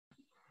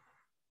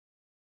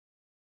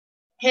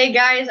Hey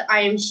guys, I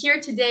am here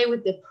today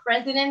with the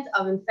president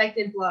of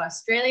Infected Blood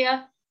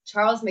Australia,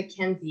 Charles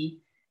McKenzie.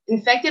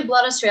 Infected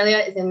Blood Australia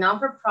is a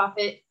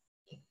non-for-profit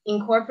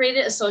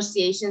incorporated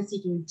association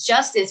seeking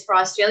justice for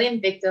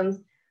Australian victims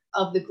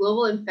of the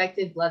global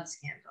infected blood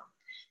scandal.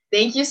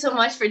 Thank you so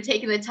much for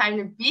taking the time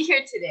to be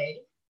here today.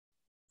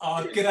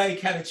 Oh, g'day,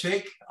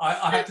 Katachik.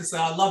 I have to say,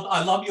 I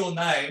love your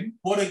name.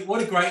 What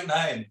a great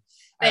name.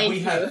 And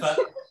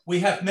we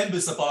have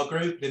members of our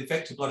group,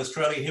 Infected Blood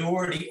Australia, who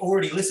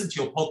already listened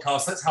to your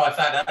podcast. That's how I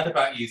found out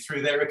about you,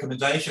 through their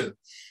recommendation.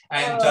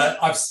 And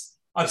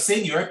I've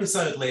seen your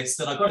episode list,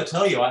 and I've got to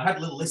tell you, I had a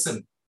little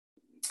listen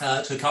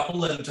to a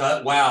couple, and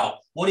wow,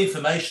 what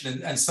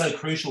information and so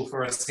crucial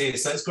for us here.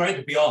 So it's great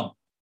to be on.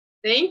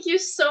 Thank you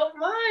so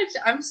much.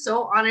 I'm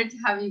so honored to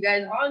have you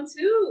guys on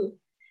too.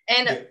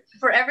 And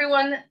for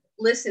everyone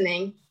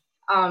listening,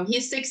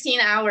 he's 16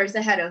 hours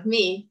ahead of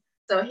me.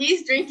 So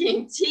he's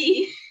drinking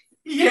tea,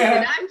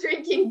 and I'm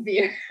drinking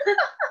beer.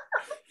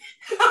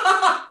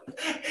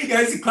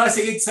 It's a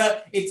classic.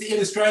 It's in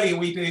Australia,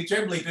 we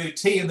generally do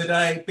tea in the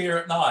day, beer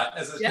at night,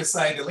 as I was just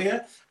saying to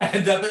Leah.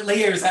 And but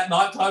Leah is at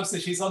night time, so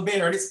she's on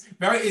beer, and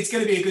it's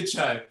going to be a good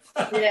show.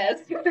 Yes.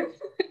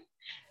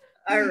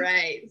 All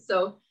right.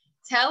 So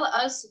tell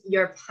us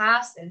your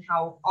past and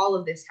how all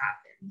of this happened.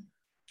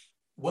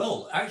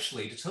 Well,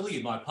 actually, to tell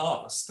you my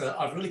past,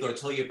 I've really got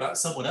to tell you about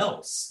someone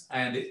else.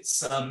 And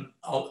it's,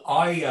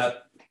 I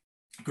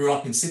grew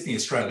up in Sydney,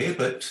 Australia,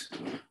 but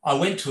I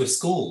went to a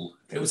school.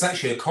 It was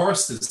actually a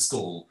chorister's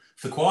school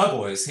for choir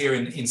boys here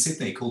in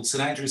Sydney called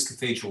St Andrew's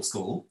Cathedral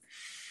School.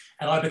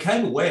 And I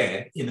became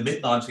aware in the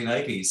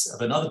mid-1980s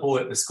of another boy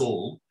at the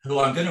school who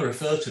I'm going to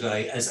refer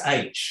today as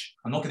H.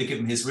 I'm not going to give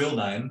him his real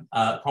name,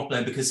 proper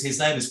name, because his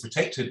name is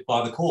protected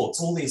by the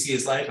courts all these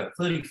years later,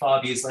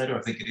 35 years later,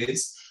 I think it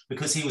is,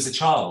 because he was a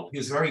child. He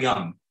was very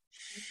young.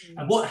 Mm-hmm.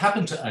 And what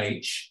happened to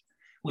H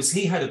was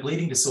he had a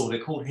bleeding disorder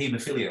called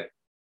haemophilia.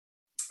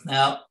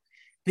 Now,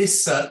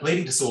 this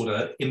bleeding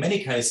disorder, in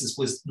many cases,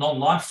 was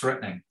non-life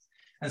threatening.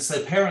 And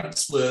so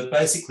parents were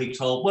basically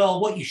told,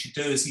 well, what you should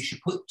do is you should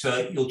put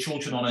your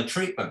children on a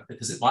treatment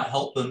because it might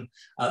help them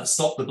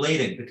stop the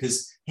bleeding,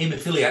 because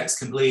haemophiliacs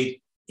can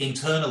bleed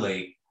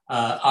internally,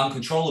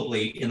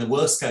 uncontrollably in the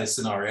worst case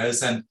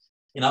scenarios. And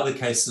in other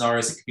case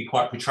scenarios, it could be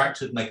quite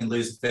protracted and they can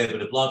lose a fair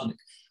bit of blood,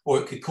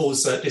 or it could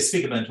cause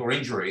disfigurement or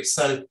injury.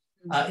 So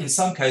in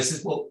some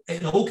cases, well,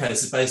 in all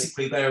cases,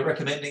 basically, they are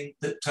recommending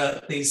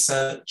that these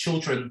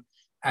children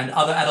and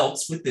other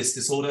adults with this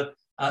disorder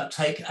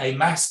take a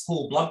mass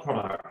pool blood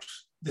product.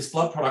 This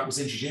blood product was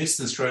introduced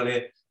in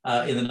Australia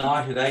in the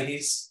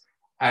 1980s,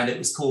 and it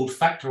was called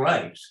Factor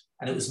VIII,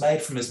 and it was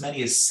made from as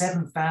many as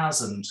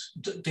 7,000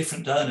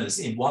 different donors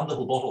in one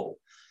little bottle.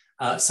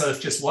 So if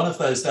just one of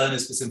those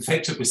donors was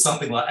infected with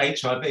something like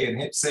HIV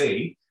and Hep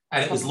C,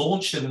 and it was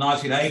launched in the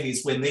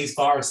 1980s when these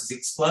viruses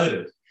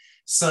exploded.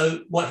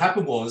 So what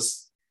happened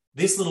was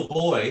this little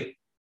boy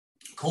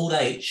called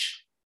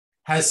H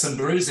has some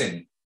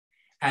bruising,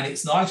 and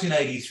it's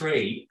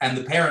 1983, and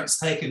the parents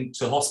taken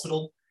to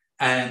hospital,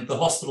 and the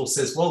hospital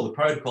says, well, the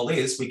protocol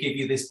is we give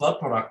you this blood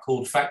product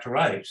called Factor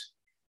VIII,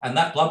 and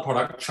that blood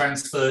product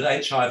transferred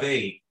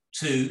HIV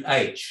to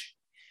H.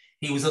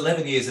 He was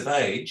 11 years of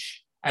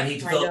age, and he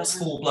develops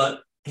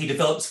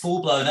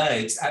full-blown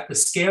AIDS at the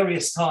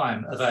scariest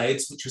time of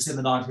AIDS, which was in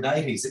the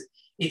 1980s.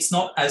 It's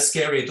not as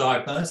scary a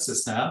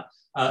diagnosis now.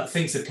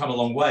 Things have come a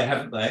long way,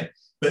 haven't they?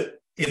 But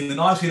in the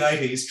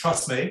 1980s,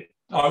 trust me,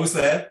 I was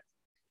there.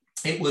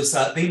 It was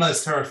the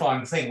most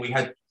terrifying thing. We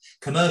had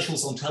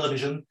commercials on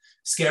television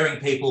scaring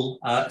people,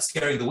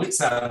 scaring the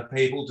wits out of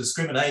people.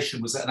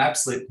 Discrimination was at an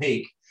absolute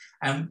peak.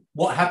 And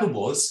what happened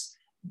was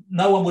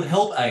no one would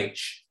help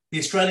H. The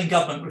Australian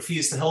government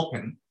refused to help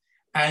him.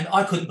 And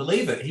I couldn't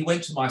believe it. He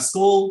went to my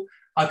school.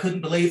 I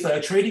couldn't believe they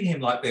were treating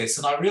him like this.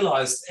 And I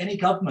realised any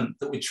government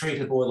that would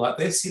treat a boy like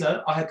this,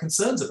 I had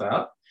concerns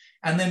about.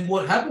 And then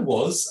what happened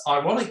was,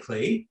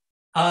 ironically,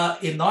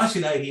 in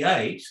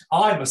 1988,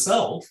 I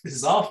myself, this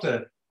is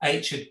after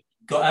H had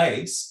got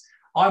AIDS,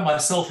 I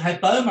myself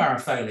had bone marrow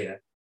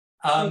failure.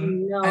 I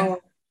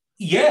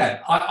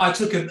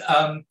took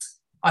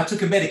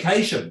a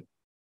medication.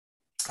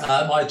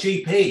 My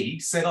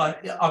GP said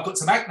I've got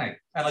some acne,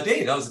 and I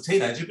did. I was a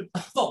teenager,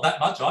 but not that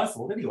much, I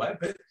thought, anyway.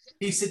 But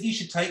he said, you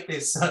should take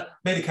this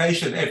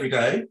medication every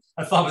day,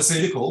 a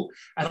pharmaceutical,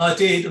 and I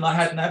did, and I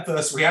had an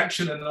adverse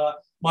reaction, and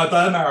my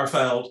bone marrow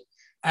failed.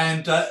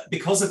 And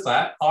because of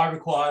that, I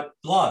required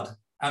blood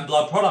and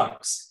blood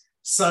products.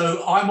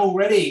 So I'm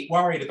already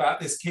worried about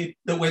this kid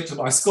that went to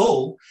my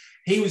school.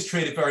 He was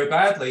treated very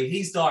badly.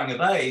 He's dying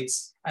of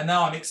AIDS, and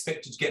now I'm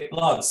expected to get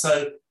blood.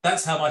 So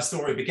that's how my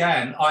story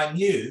began. I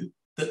knew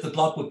that the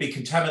blood would be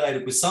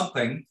contaminated with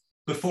something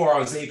before I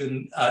was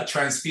even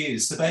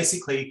transfused. So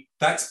basically,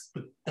 that's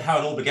how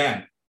it all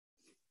began.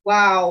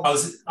 Wow.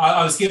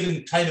 I was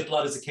given tainted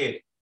blood as a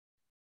kid.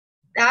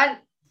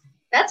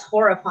 That's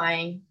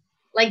horrifying.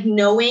 Like,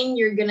 knowing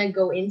you're going to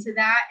go into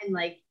that and,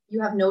 like,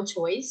 you have no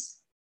choice.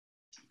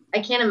 I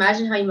can't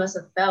imagine how you must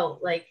have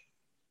felt. Like,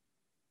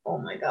 oh,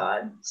 my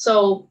God.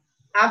 So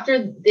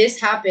after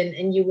this happened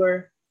and you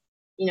were,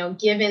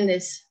 given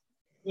this,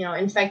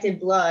 infected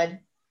blood,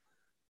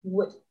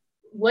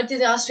 what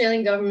did the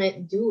Australian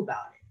government do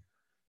about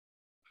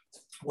it?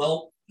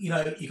 Well,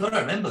 you've got to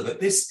remember that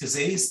this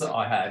disease that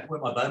I had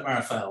when my bone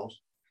marrow failed,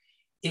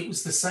 it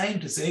was the same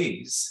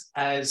disease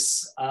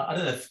as, I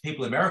don't know if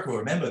people in America will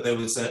remember, there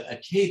was a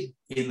kid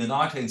in the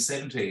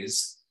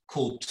 1970s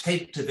called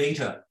Ted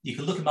DeVita. You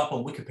can look him up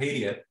on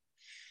Wikipedia.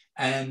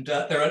 And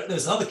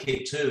there's another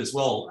kid too as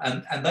well.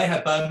 And they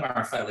had bone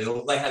marrow failure,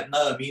 or they had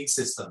no immune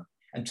system.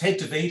 And Ted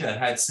DeVita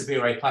had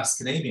severe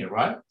aplastic anemia,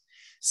 right?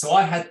 So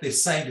I had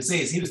this same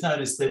disease. He was known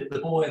as the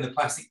boy in the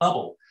plastic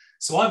bubble.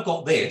 So I've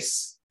got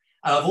this.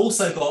 And I've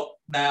also got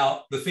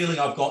now the feeling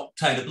I've got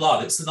tainted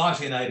blood. It's the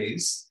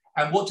 1980s.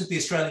 And what did the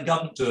Australian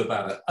government do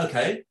about it?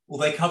 Okay, well,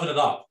 they covered it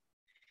up.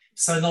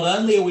 So not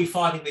only are we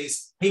fighting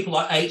these, people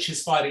like H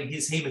is fighting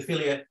his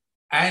haemophilia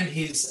and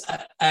his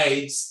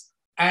AIDS,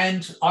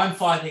 and I'm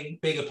fighting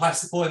being a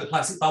plastic boy in the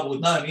plastic bubble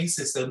with no immune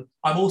system,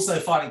 I'm also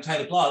fighting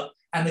tainted blood.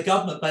 And the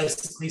government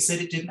basically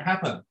said it didn't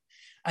happen.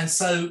 And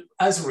so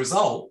as a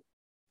result,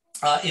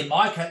 in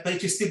my case, they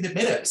just didn't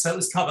admit it. So it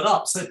was covered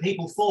up. So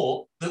people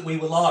thought that we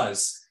were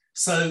liars.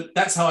 So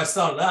that's how I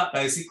started out,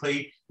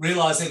 basically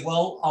realizing,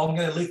 well, I'm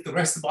going to live the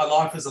rest of my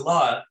life as a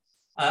liar.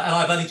 And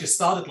I've only just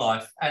started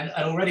life. And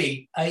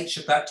already H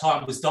at that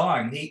time was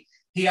dying.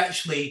 He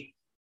actually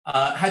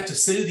had to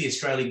sue the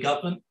Australian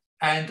government.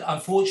 And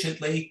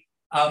unfortunately,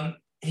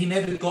 he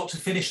never got to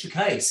finish the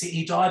case.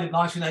 He died in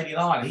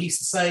 1989. He used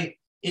to say,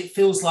 it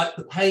feels like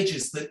the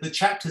pages, the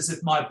chapters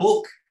of my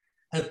book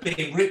have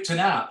been ripped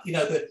out.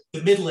 The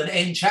middle and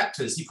end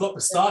chapters. You've got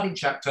the starting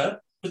chapter,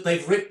 but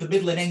they've ripped the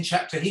middle and end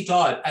chapter. He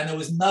died, and there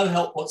was no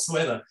help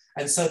whatsoever.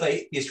 And so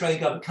the Australian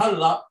government cut it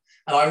up,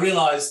 and I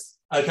realised,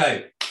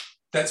 okay,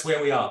 that's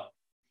where we are.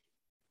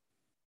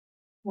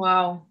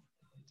 Wow,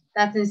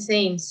 that's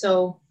insane.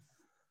 So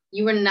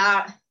you were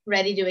not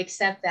ready to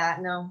accept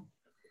that, no?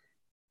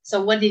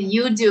 So what did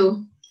you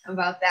do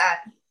about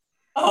that?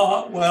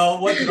 Oh, well,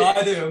 what did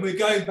I do? And we're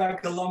going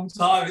back a long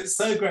time. It's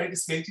so great to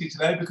speak to you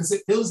today because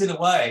it feels, in a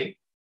way,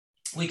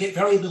 we get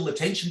very little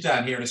attention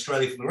down here in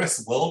Australia from the rest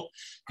of the world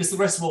because the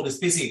rest of the world is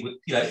busy with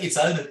its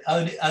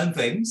own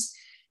things.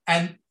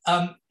 And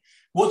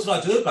what did I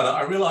do about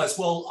it? I realised,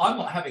 well, I'm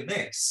not having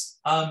this.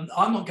 I'm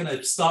not going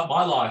to start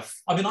my life.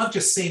 I mean, I've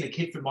just seen a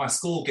kid from my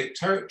school get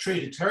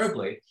treated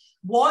terribly.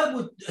 Why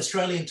would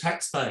Australian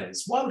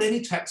taxpayers, why would any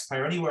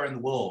taxpayer anywhere in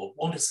the world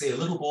want to see a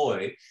little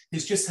boy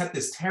who's just had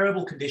this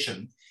terrible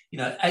condition,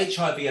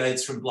 HIV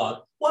AIDS from blood?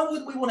 Why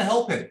wouldn't we want to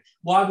help him?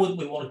 Why wouldn't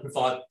we want to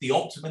provide the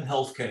optimum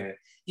healthcare?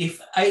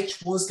 If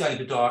H was going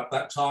to die at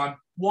that time,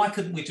 why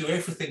couldn't we do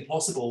everything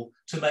possible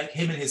to make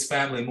him and his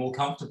family more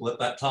comfortable at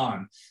that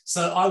time?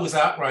 So I was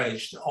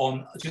outraged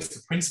on just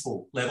a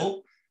principle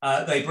level.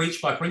 They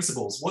breached my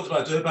principles. What did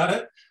I do about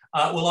it?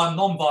 Well, I'm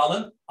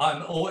non-violent. I'm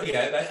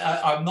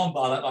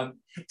non-violent. I'm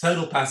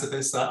total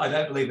pacifist. I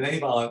don't believe in any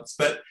violence.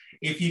 But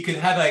if you could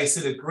have a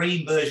sort of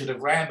green version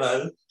of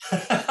Rambo,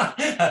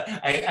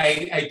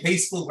 a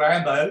peaceful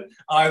Rambo,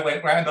 I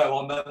went Rambo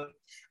on them.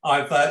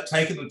 I've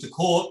taken them to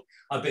court.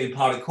 I've been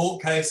part of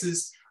court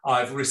cases.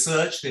 I've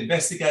researched,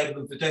 investigated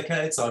them for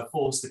decades. I've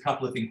forced a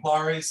couple of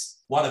inquiries,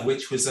 one of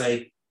which was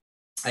a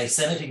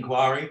Senate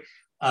inquiry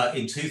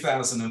in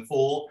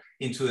 2004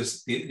 into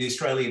the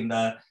Australian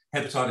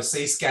hepatitis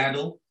C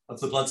scandal of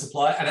the blood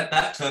supply. And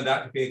that turned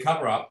out to be a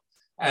cover-up.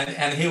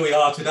 And here we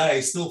are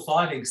today, still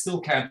fighting, still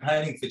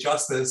campaigning for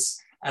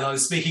justice. And I'm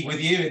speaking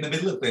with you in the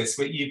middle of this,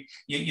 where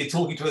you're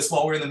talking to us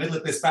while we're in the middle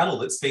of this battle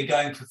that's been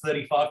going for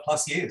 35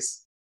 plus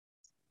years.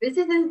 This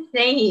is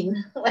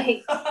insane.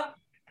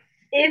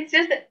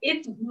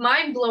 It's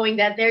mind blowing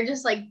that they're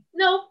just like,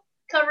 no,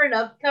 cover it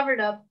up.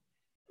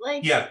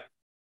 Yeah.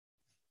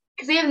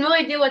 Because they have no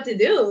idea what to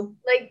do.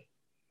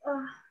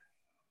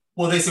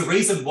 Well, there's a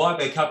reason why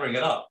they're covering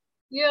it up.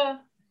 Yeah.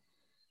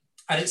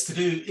 And it's to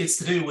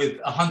do with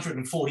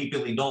 $140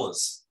 billion.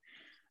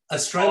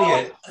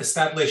 Australia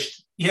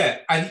established,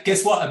 and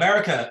guess what?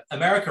 America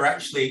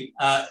actually,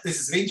 this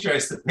is of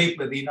interest to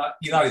people in the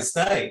United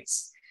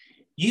States.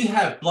 You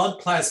have blood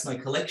plasma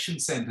collection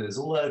centers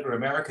all over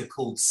America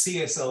called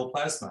CSL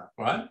Plasma,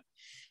 right?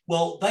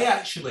 Well, they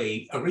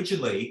actually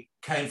originally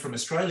came from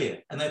Australia,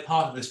 and they're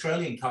part of an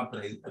Australian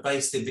company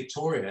based in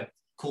Victoria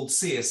called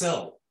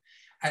CSL.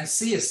 And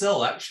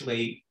CSL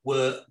actually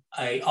were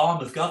an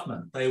arm of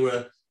government. They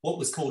were what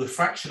was called a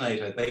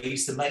fractionator. They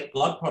used to make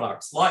blood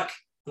products like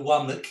the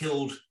one that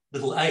killed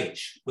little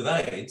H with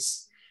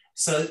AIDS.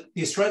 So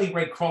the Australian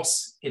Red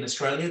Cross in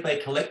Australia, they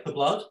collect the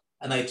blood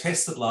and they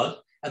test the blood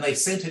and they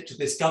sent it to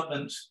this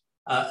government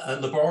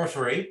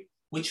laboratory,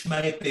 which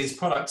made these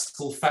products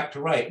called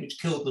Factor VIII, which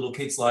killed little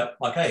kids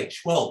like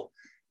H. Well,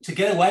 to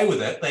get away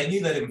with it, they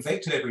knew they'd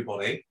infected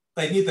everybody.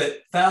 They knew that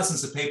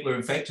thousands of people are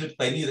infected.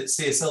 They knew that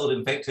CSL had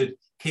infected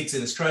kids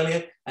in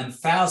Australia and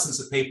thousands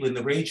of people in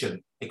the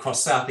region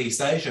across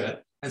Southeast Asia.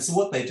 And so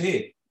what they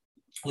did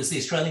was the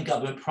Australian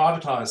government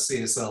privatised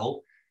CSL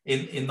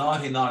in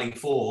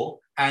 1994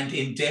 and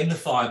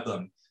indemnified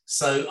them.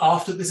 So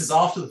this is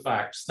after the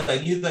fact.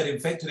 They knew they'd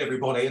infected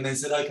everybody and then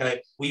said,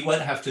 okay, we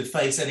won't have to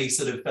face any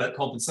sort of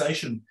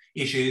compensation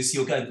issues.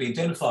 You're going to be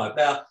indemnified.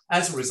 Now,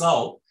 as a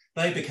result,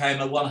 they became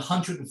a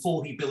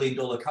 $140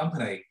 billion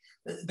company.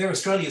 They're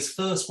Australia's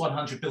first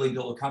 $100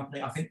 billion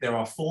company. I think they're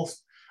our fourth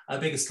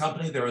biggest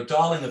company. They're a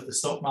darling of the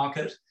stock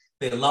market.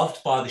 They're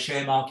loved by the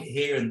share market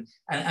here.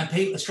 And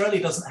people, Australia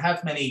doesn't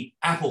have many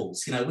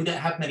Apples. You know, we don't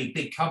have many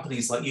big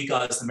companies like you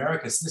guys in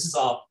America. So this is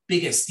our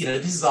biggest, you know,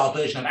 this is our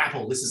version of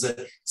Apple.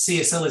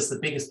 CSL is the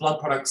biggest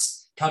blood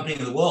products company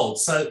in the world.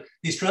 So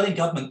the Australian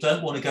government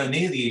don't want to go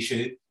near the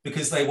issue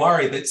because they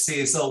worry that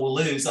CSL will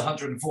lose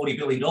 $140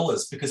 billion,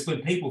 because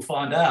when people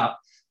find out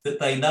that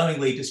they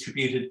knowingly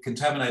distributed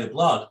contaminated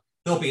blood,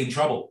 they'll be in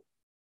trouble.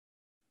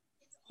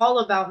 It's all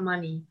about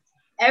money.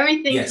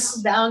 Everything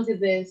comes down to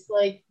this.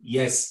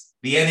 Yes.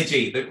 The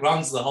energy that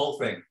runs the whole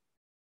thing.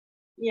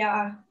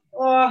 Yeah.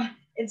 Oh,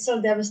 it's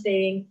so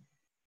devastating.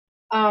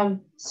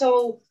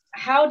 So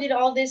how did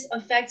all this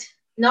affect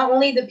not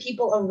only the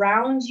people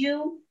around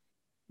you,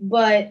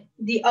 but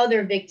the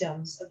other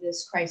victims of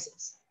this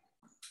crisis?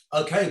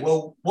 Okay,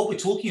 well, what we're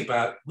talking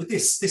about with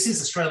this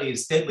is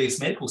Australia's deadliest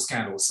medical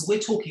scandal. So we're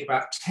talking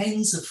about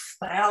tens of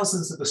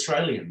thousands of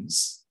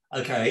Australians,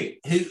 okay,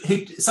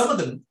 who some of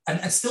them,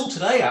 and still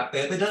today out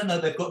there, they don't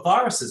know they've got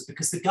viruses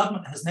because the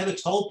government has never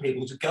told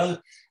people to go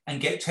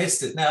and get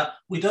tested. Now,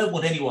 we don't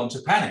want anyone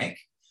to panic.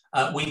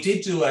 We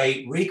did do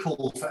a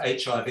recall for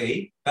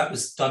HIV. That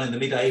was done in the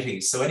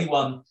mid-80s. So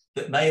anyone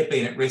that may have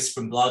been at risk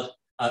from blood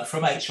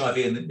from HIV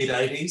in the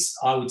mid-80s,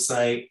 I would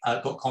say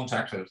got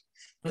contacted.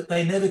 But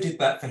they never did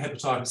that for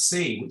hepatitis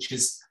C, which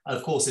is,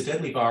 of course, a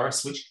deadly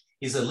virus, which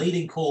is a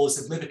leading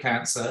cause of liver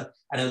cancer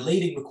and a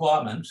leading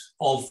requirement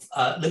of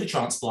liver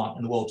transplant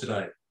in the world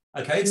today.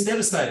 Okay, it's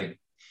devastating.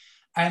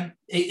 And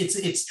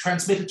it's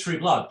transmitted through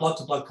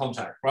blood-to-blood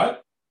contact, right?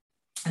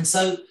 And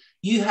so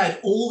you had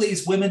all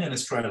these women in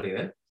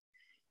Australia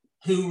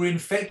who were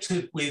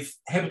infected with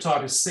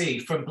hepatitis C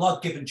from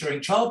blood given during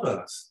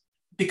childbirth.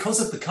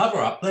 Because of the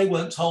cover-up, they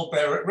weren't told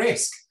they were at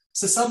risk.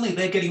 So suddenly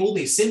they're getting all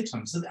these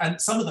symptoms, and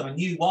some of them are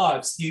new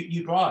wives,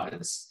 new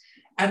brides,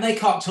 and they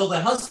can't tell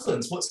their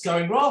husbands what's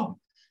going wrong.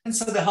 And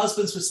so their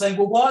husbands were saying,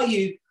 well, why are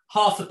you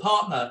half a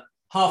partner,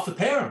 half a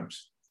parent?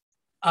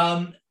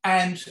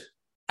 And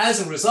as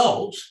a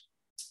result,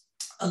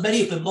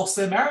 many of them lost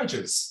their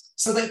marriages.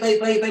 So they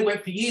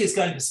went for years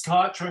going to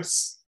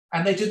psychiatrists,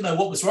 and they didn't know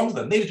what was wrong with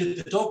them. Neither did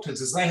the doctors,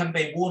 as they hadn't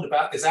been warned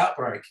about this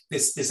outbreak,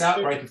 this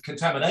outbreak of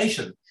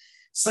contamination.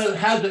 So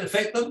how did it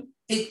affect them?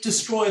 It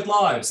destroyed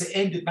lives. It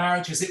ended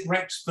marriages. It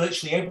wrecked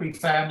virtually every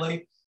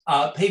family.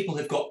 People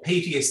have got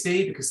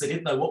PTSD because they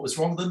didn't know what was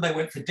wrong with them. They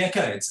went for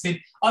decades. I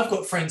mean, I've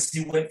got friends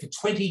who went for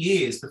 20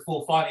 years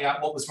before finding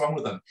out what was wrong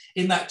with them.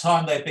 In that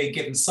time, they've been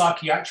given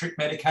psychiatric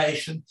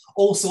medication,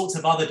 all sorts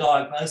of other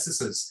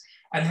diagnoses.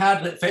 And how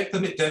did it affect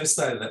them? It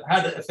devastated them.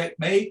 How did it affect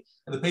me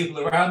and the people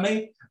around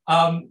me?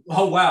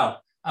 Oh, wow.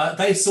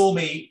 They saw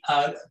me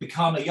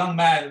become a young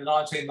man in the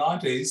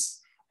 1990s.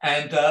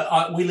 And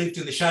we lived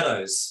in the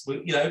shadows.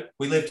 We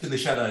lived in the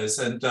shadows,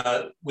 and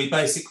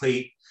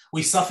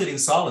we suffered in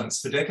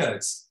silence for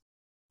decades.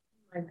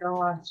 Oh my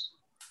gosh!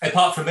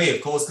 Apart from me, of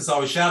course, because I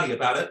was shouting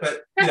about it,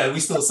 but we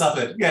still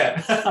suffered.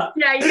 Yeah.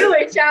 Yeah, you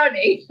were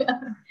shouting.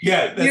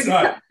 Yeah, that's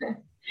right.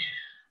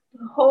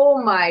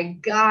 Oh my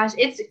gosh!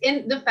 It's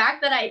in the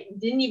fact that I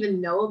didn't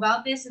even know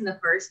about this in the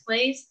first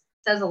place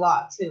says a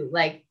lot too.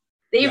 Like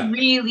they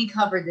really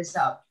covered this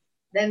up.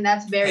 Then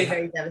that's very,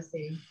 very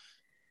devastating.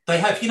 They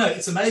have,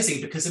 it's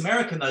amazing because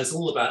America knows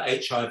all about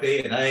HIV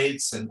and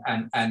AIDS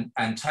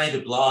and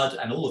tainted blood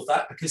and all of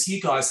that because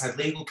you guys had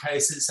legal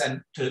cases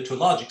and to a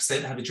large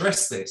extent have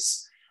addressed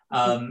this.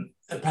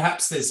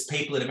 Perhaps there's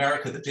people in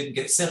America that didn't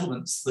get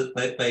settlements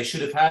that they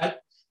should have had,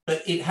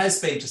 but it has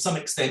been to some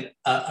extent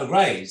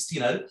erased.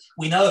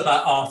 We know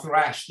about Arthur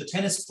Ashe, the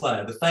tennis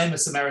player, the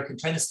famous American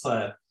tennis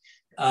player.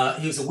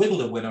 He was a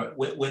Wimbledon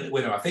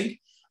winner, I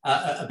think,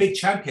 a big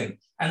champion.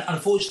 And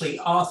unfortunately,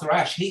 Arthur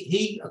Ashe,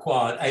 he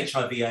acquired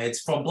HIV/AIDS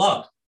from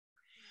blood.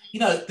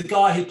 The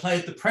guy who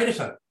played the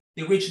Predator,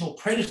 the original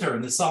Predator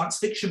in the science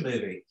fiction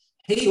movie,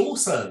 he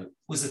also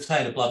was a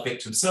tainted blood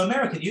victim. So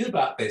America knew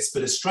about this,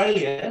 but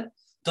Australia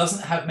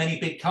doesn't have many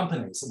big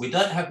companies. And we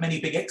don't have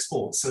many big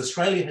exports. So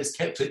Australia has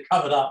kept it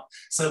covered up.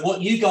 So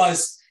what you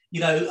guys,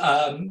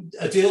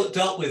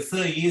 dealt with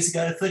 30 years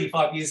ago,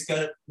 35 years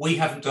ago, we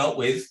haven't dealt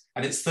with,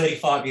 and it's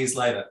 35 years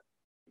later.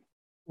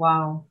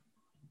 Wow.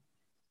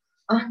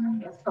 Oh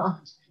my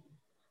gosh.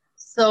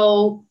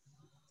 So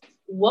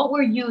what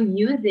were you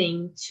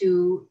using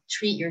to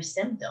treat your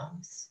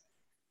symptoms?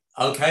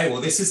 Okay,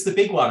 well, this is the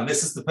big one.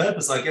 This is the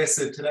purpose, I guess,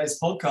 of today's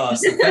podcast.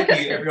 So thank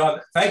you,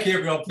 everyone. Thank you,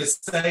 everyone, for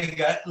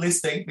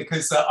listening,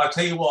 because I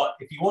tell you what,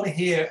 if you want to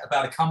hear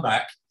about a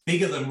comeback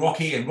bigger than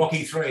Rocky and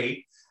Rocky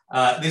 3,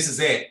 this is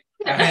it.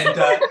 And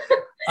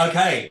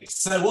okay,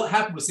 so what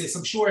happened was this.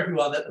 I'm sure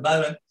everyone at the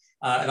moment,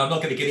 and I'm not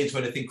going to get into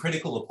anything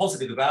critical or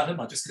positive about him.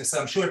 I'm just going to say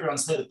I'm sure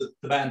everyone's heard of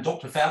the man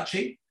Dr.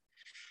 Fauci.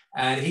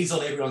 and he's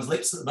on everyone's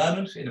lips at the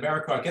moment in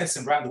America, I guess,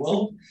 and around the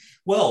world.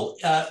 Well,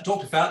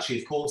 Dr.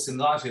 Fauci, of course, in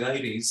the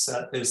 1980s,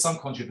 there was some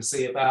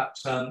controversy about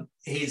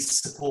his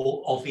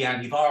support of the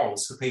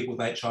antivirals for people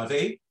with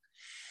HIV.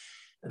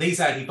 These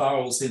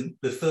antivirals, in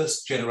the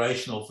first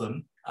generation of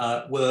them,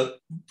 were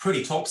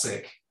pretty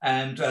toxic,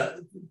 and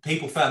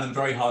people found them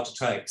very hard to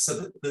take.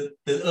 So the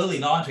early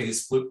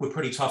 90s were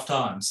pretty tough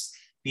times.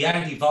 The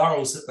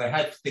antivirals that they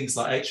had for things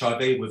like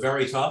HIV were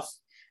very tough,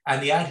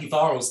 and the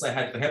antivirals they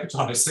had for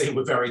hepatitis C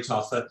were very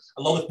tough. A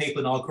lot of people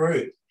in our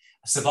group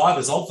are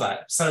survivors of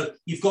that. So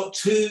you've got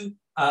two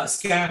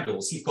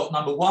scandals. You've got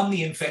number one,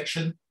 the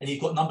infection, and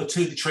you've got number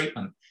two, the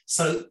treatment.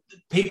 So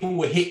people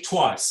were hit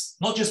twice,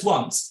 not just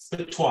once,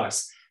 but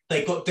twice.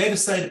 They got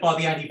devastated by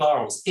the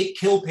antivirals. It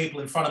killed people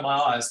in front of my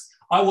eyes.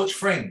 I watched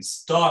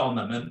friends die on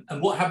them.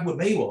 And what happened with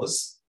me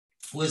was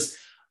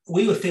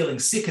we were feeling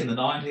sick in the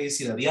 90s,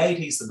 the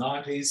 80s, the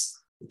 90s.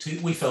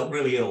 We felt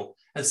really ill.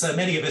 And so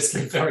many of us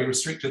lived very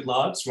restricted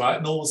lives,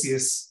 right?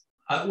 Nauseous.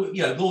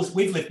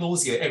 We've lived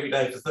nausea every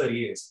day for 30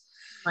 years.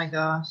 My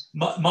gosh.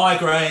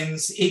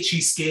 Migraines,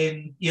 itchy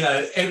skin,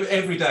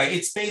 every day.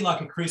 It's been like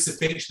a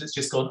crucifixion that's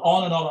just gone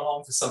on and on and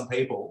on for some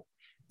people.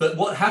 But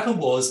what happened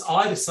was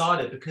I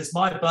decided, because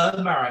my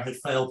bone marrow had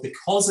failed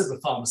because of the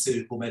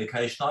pharmaceutical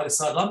medication, I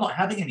decided I'm not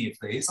having any of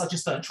these. I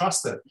just don't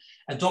trust it.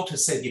 And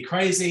doctors said, you're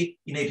crazy.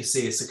 You need to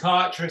see a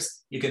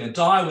psychiatrist. You're going to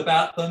die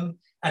without them.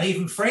 And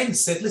even friends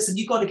said, listen,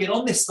 you've got to get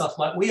on this stuff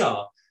like we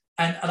are.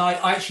 And I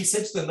actually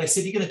said to them, they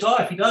said, you're going to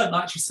die if you don't. And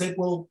I actually said,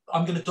 well,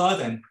 I'm going to die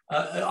then.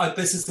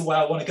 This is the way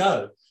I want to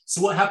go. So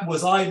what happened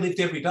was I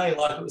lived every day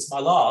like it was my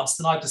last.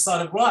 And I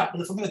decided, right,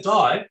 well, if I'm going to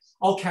die,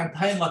 I'll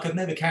campaign like I've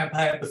never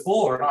campaigned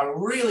before. And I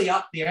really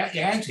upped the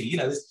ante.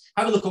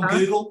 Have a look on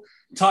Google,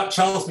 type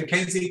Charles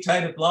Mackenzie,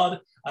 tainted blood,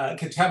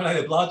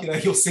 contaminated blood,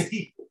 you'll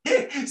see.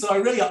 So I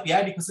really upped the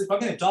ante, because if I'm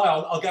going to die,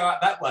 I'll go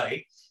out that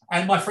way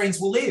and my friends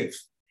will live.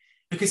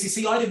 Because you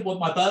see, I didn't want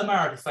my bone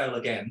marrow to fail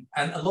again.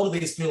 And a lot of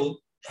these people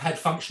had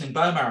functioning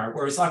bone marrow,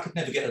 whereas I could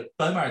never get a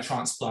bone marrow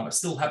transplant. I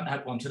still haven't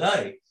had one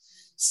today.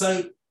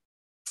 So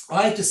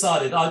I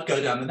decided I'd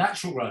go down the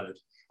natural road.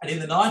 And in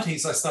the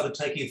 90s, I started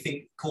taking a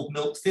thing called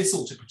milk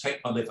thistle to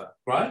protect my liver,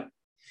 right?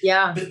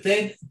 Yeah. But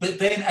then,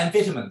 and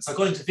vitamins. I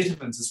got into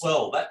vitamins as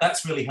well.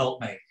 That's really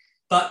helped me.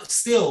 But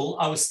still,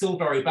 I was still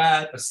very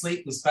bad. My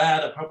sleep was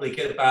bad. I probably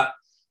get about,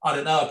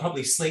 I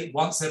probably sleep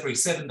once every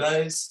 7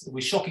 days. It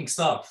was shocking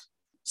stuff.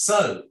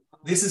 So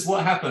this is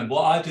what happened,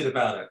 what I did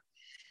about it.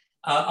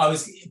 I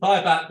was, by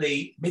about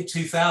the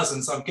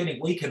mid-2000s, I'm getting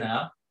weaker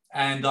now,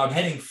 and I'm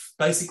heading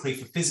basically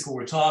for physical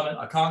retirement.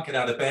 I can't get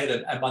out of bed,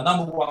 and my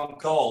number one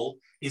goal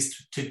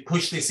is to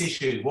push this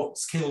issue,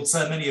 what's killed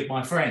so many of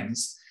my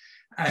friends.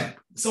 And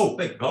so,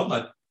 beg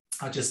pardon,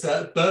 I just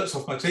burped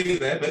off my tea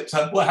there, but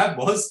what happened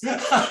was,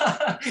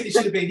 it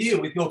should have been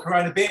you with your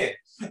Corona beer.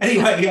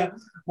 Anyway,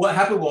 what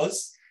happened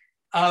was,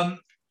 I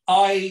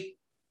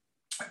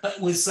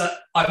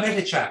met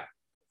a chap,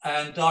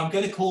 and I'm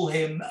going to call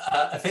him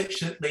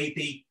affectionately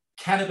the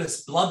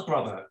cannabis blood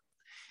brother.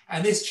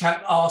 And this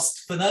chap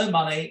asked for no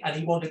money, and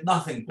he wanted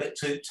nothing but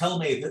to tell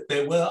me that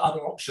there were other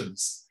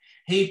options.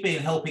 He'd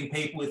been helping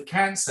people with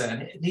cancer,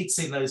 and he'd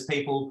seen those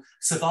people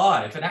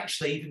survive and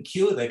actually even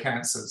cure their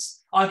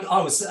cancers.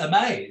 I was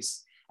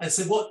amazed. And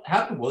so what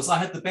happened was I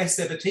had the best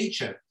ever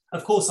teacher.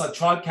 Of course, I'd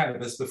tried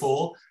cannabis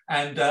before,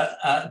 and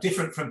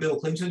different from Bill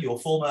Clinton, your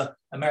former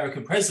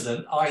American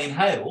president, I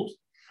inhaled.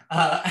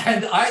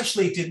 And I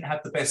actually didn't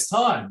have the best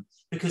time,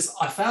 because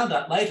I found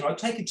out later I'd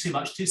taken too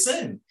much too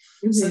soon.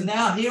 Mm-hmm. So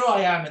now here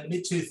I am in the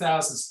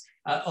mid-2000s,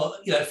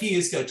 a few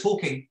years ago,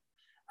 talking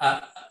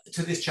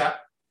to this chap,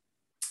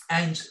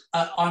 and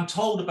I'm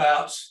told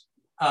about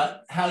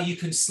how you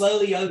can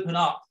slowly open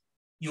up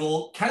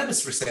your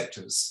cannabis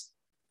receptors.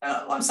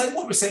 I'm saying,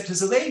 what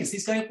receptors are these?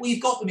 He's going, well,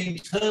 you've got them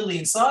internally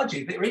inside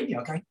you. They're in you.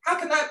 Okay, how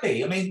can that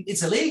be? I mean,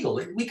 it's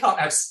illegal. We can't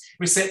have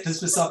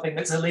receptors for something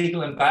that's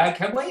illegal and bad,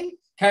 can we?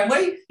 Can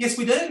we? Yes,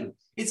 we do.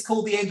 It's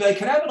called the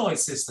endocannabinoid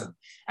system.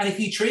 And if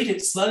you treat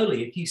it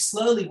slowly, if you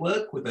slowly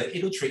work with it,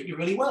 it'll treat you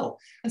really well.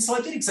 And so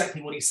I did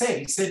exactly what he said.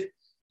 He said,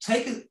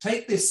 take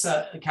this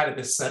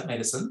cannabis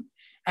medicine.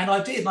 And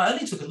I did. And I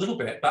only took a little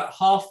bit, about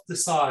half the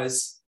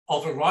size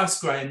of a rice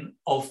grain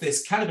of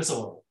this cannabis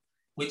oil,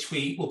 which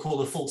we will call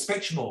the full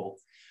spectrum oil.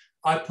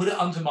 I put it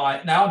under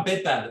now I'm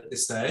bedbound at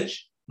this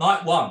stage.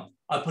 Night one,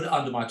 I put it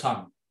under my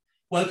tongue.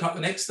 Woke up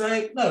the next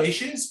day, no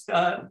issues,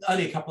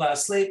 only a couple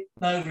hours sleep,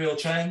 no real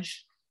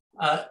change.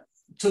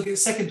 Took it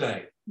second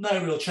day,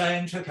 no real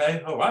change.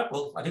 Okay, all right,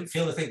 well, I didn't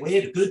feel anything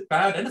weird, good,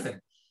 bad, anything.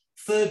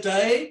 Third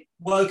day,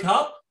 woke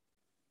up.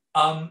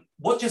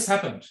 What just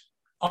happened?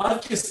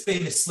 I've just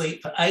been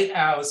asleep for 8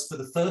 hours for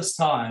the first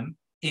time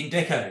in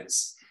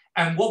decades.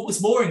 And what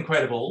was more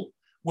incredible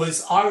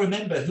was I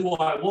remember who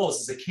I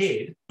was as a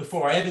kid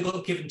before I ever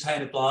got given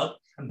tainted blood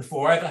and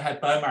before I ever had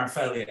bone marrow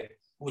failure.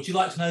 Would you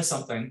like to know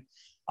something?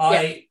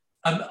 I,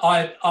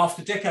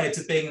 after decades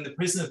of being in the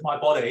prison of my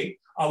body,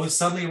 I was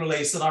suddenly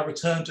released, and I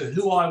returned to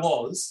who I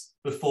was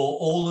before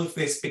all of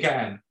this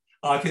began.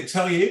 I can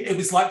tell you, it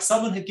was like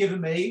someone had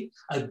given me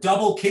a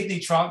double kidney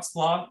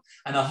transplant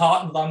and a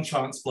heart and lung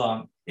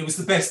transplant. It was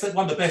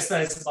one of the best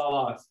days of my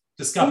life, Oh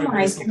discovering my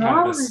medicinal God.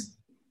 cannabis.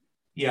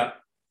 Yeah.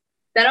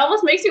 That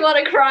almost makes me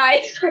want to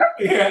cry.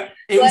 Yeah,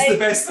 it was the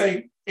best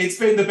thing. It's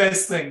been the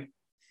best thing.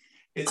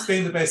 It's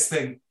been the best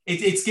thing.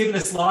 It's given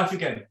us life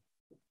again.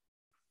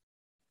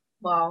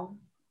 Wow.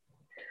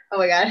 Oh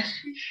my God.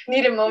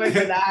 Need a moment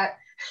for that.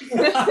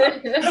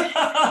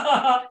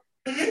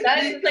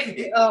 That is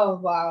like, oh,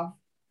 wow.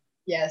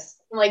 Yes.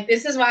 I'm like,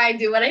 this is why I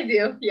do what I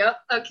do. Yep.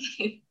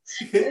 Okay.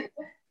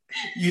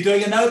 You're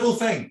doing a noble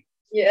thing.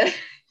 Yeah.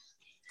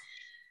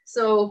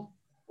 So,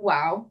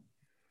 wow.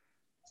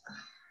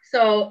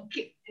 So,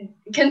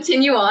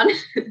 continue on.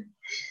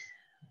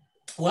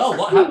 Well,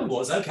 what happened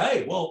was,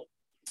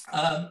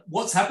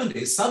 what's happened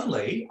is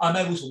suddenly I'm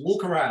able to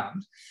walk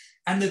around,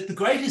 and the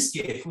greatest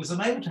gift was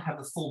I'm able to have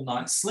a full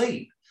night's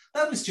sleep.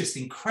 That was just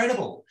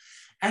incredible.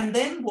 And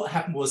then what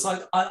happened was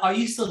I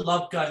used to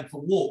love going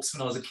for walks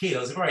when I was a kid.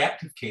 I was a very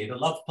active kid. I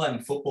loved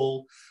playing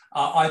football.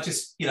 I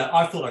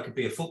thought I could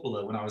be a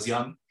footballer when I was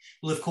young.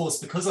 Well, of course,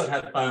 because I'd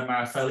had bone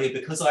marrow failure,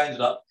 because I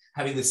ended up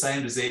having the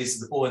same disease as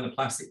the boy in the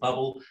plastic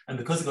bubble, and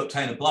because I got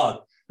tainted blood,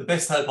 the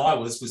best hope I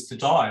was to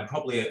die, and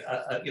probably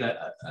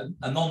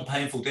a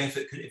non-painful death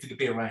if it could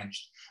be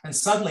arranged. And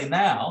suddenly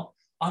now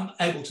I'm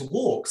able to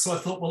walk. So I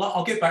thought, well,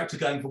 I'll get back to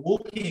going for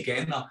walking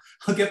again.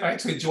 I'll get back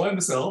to enjoying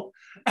myself.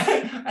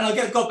 And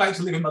I got back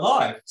to living my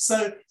life.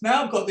 So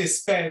now I've got this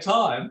spare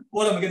time.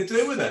 What am I going to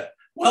do with it?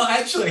 Well,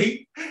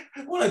 actually,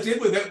 what I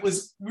did with it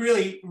was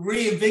really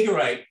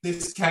reinvigorate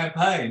this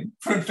campaign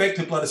for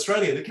Infected Blood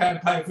Australia, the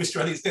campaign for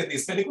Australia's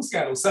deadliest medical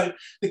scandal. So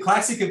the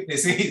classic of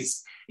this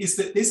is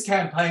that this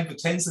campaign for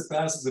tens of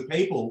thousands of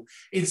people,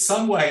 in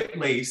some way at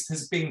least,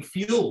 has been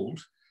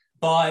fueled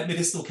by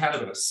medicinal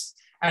cannabis.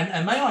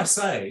 And may I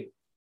say,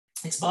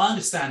 it's my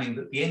understanding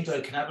that the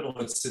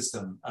endocannabinoid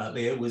system,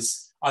 Leah,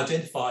 was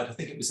identified, I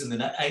think it was in the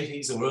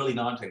 80s or early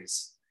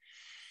 90s.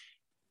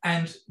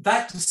 And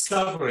that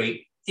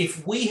discovery,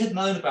 if we had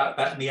known about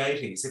that in the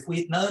 80s, if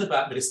we had known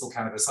about medicinal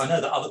cannabis, I know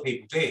that other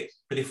people did,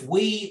 but if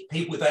we,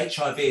 people with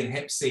HIV and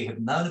Hep C,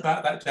 had known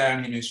about that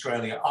down in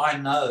Australia, I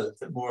know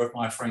that more of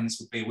my friends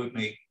would be with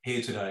me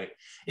here today.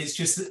 It's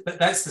just that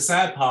that's the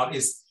sad part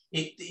is,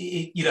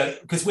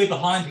 because we're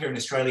behind here in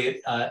Australia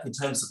in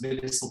terms of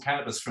medicinal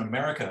cannabis from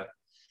America.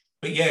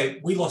 But yeah,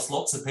 we lost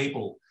lots of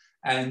people.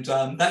 And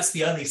that's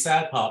the only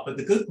sad part. But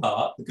the good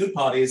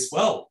part is,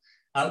 well,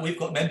 we've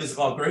got members of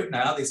our group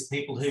now. These are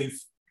people who've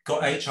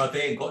got HIV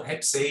and got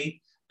Hep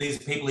C. These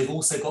are people who've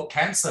also got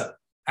cancer.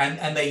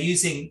 And they're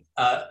using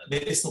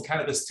medicinal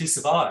cannabis to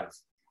survive.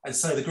 And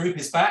so the group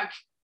is back.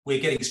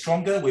 We're getting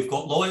stronger. We've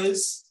got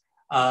lawyers.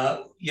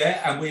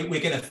 And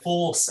we're going to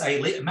force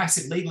a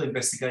massive legal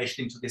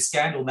investigation into this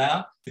scandal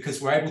now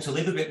because we're able to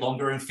live a bit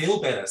longer and feel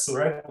better. So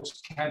we're able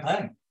to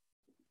campaign.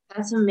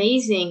 That's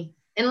amazing.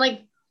 And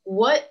like,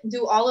 what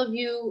do all of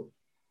you,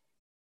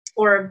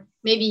 or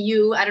maybe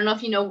you, I don't know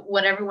if you know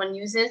what everyone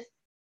uses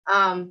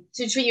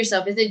to treat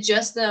yourself? Is it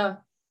just the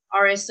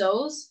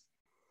RSOs,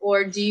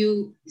 or do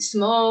you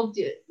smoke?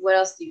 What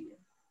else do you do?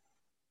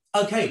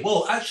 Okay,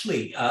 well,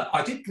 actually,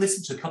 I did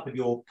listen to a couple of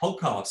your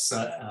podcasts,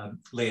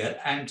 Leah,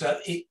 and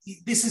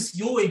this is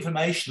your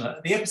information.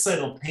 The episode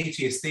on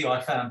PTSD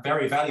I found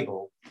very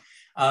valuable.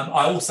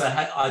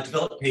 I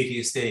developed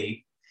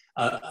PTSD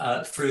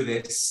through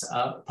this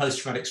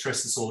post-traumatic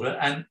stress disorder,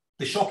 and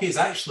the shock is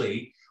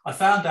actually I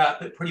found out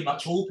that pretty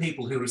much all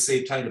people who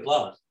receive tainted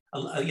blood,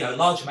 a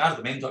large amount of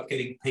them end up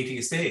getting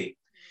PTSD.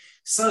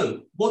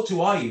 So what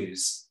do I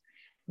use?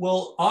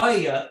 Well,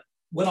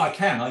 when I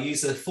can, I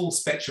use a full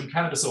spectrum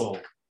cannabis oil.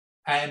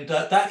 And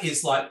that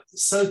is like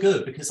so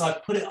good because I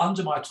put it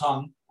under my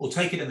tongue or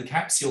take it in the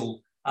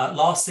capsule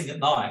last thing at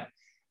night.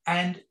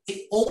 And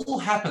it all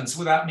happens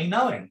without me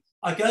knowing.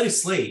 I go to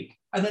sleep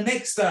and the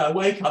next day I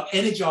wake up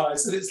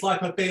energized and it's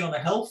like I've been on a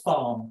health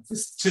farm for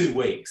 2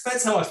 weeks.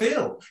 That's how I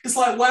feel. It's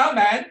like, wow,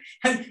 man.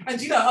 And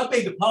I've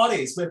been to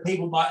parties where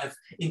people might have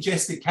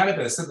ingested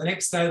cannabis and the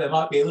next day they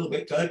might be a little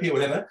bit dopey or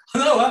whatever.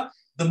 You know what?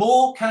 The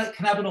more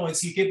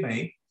cannabinoids you give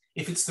me,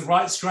 if it's the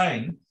right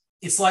strain,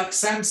 it's like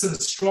Samson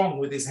strong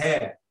with his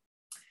hair.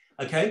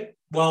 Okay?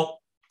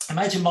 Well,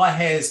 imagine my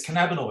hair's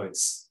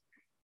cannabinoids.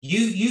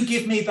 You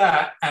give me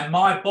that and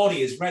my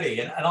body is ready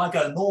and I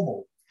go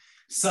normal.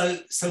 So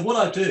what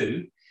I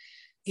do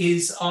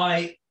is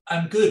I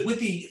am good with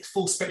the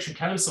full spectrum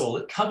cannabis oil.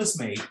 It covers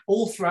me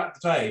all throughout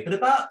the day. But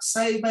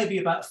maybe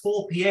about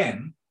 4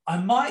 p.m., I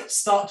might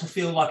start to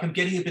feel like I'm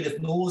getting a bit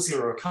of nausea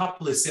or a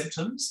couple of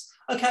symptoms.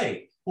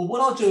 Okay, well,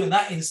 what I'll do in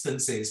that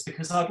instance is,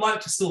 because I'd like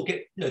to still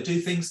do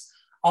things,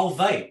 I'll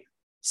vape.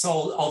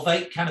 So I'll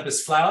vape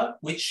cannabis flower,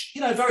 which,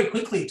 very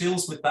quickly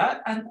deals with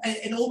that and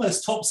it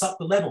almost tops up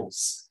the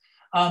levels.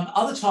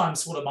 Other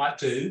times what I might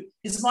do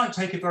is I might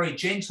take a very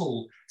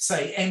gentle,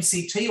 say,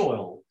 MCT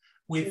oil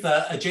with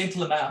a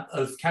gentle amount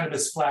of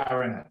cannabis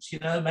flower in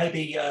it,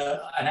 maybe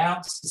an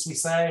ounce, as we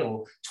say,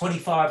 or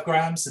 25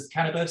 grams of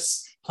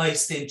cannabis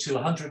placed into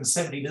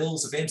 170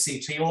 mils of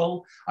MCT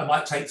oil. I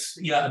might take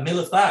a mil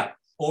of that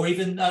or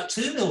even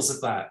 2 mils of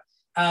that.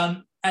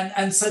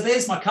 And so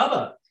there's my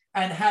cover.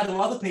 And how do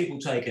other people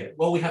take it?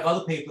 Well, we have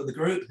other people in the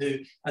group who,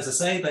 as I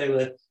say, they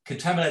were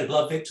contaminated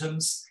blood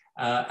victims,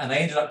 and they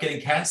ended up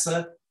getting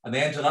cancer, and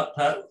they ended up,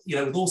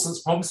 with all sorts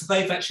of problems. So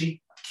they've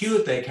actually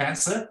cured their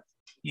cancer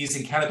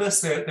using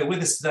cannabis. They're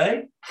with us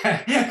today.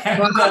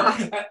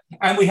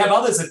 And we have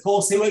others, of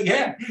course, who are,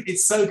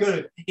 it's so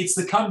good. It's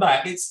the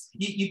comeback.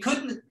 You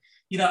couldn't,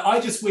 I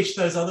just wish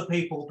those other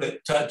people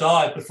that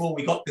died before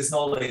we got this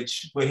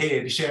knowledge were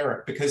here to share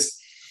it, because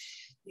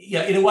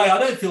in a way, I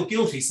don't feel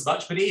guilty so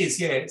much, but it is,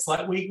 it's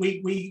like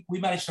we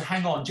managed to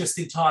hang on just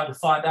in time to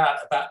find out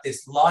about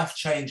this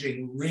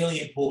life-changing,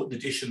 really important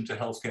addition to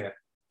healthcare.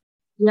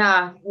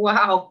 Yeah,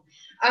 wow.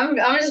 I'm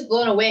just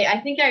blown away. I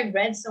think I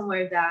read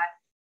somewhere that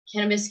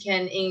cannabis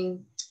can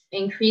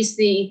increase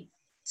the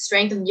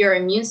strength of your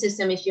immune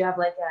system if you have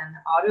like an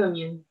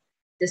autoimmune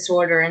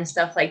disorder and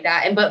stuff like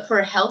that. But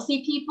for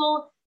healthy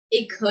people,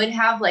 it could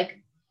have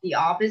like the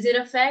opposite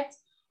effect.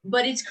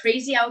 But it's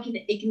crazy how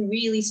it can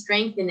really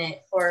strengthen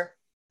it for.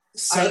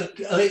 So,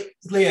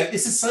 Leah,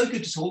 this is so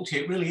good to talk to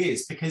you. It really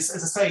is, because,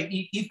 as I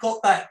say, you've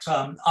got that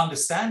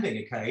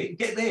understanding. Okay,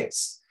 get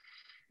this.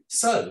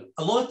 So,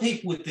 a lot of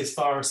people with this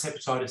virus,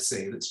 hepatitis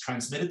C, that's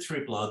transmitted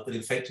through blood, that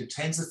infected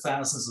tens of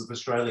thousands of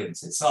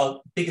Australians. It's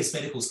our biggest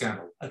medical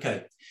scandal.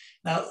 Okay.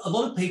 Now, a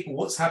lot of people,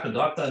 what's happened,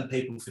 I've known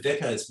people for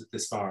decades with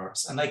this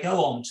virus, and they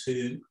go on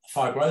to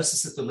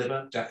fibrosis of the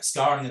liver,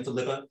 scarring of the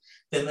liver,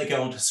 then they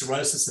go on to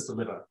cirrhosis of the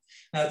liver.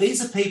 Now,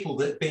 these are people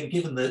that have been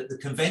given the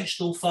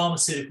conventional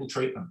pharmaceutical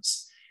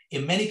treatments.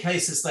 In many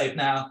cases, they've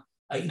now,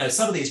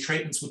 some of these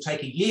treatments would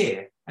take a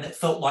year, and it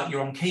felt like you're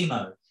on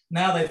chemo.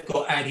 Now they've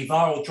got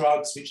antiviral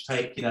drugs, which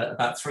take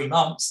about 3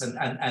 months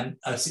and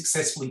are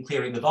successfully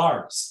clearing the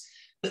virus.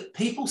 But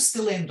people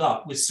still end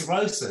up with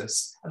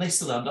cirrhosis, and they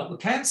still end up with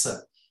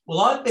cancer. Well,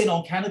 I've been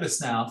on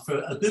cannabis now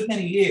for a good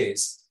many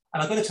years,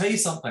 and I've got to tell you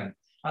something.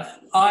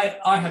 I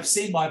have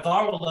seen my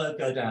viral load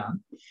go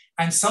down,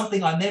 and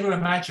something I never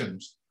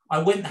imagined.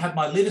 I went and had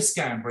my liver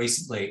scanned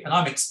recently, and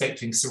I'm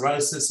expecting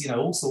cirrhosis,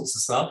 all sorts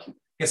of stuff.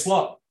 Guess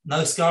what?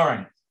 No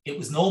scarring. It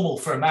was normal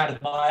for a man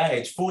of my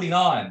age,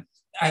 49.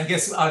 And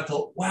I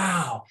thought,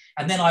 wow.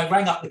 And then I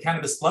rang up the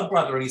cannabis blood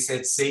brother, and he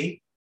said,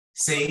 see,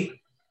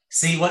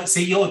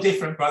 you're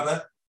different,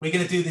 brother. We're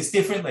going to do this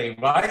differently,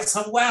 right?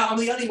 So, wow, I'm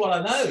the only one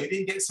I know who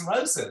didn't get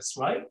cirrhosis,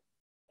 right?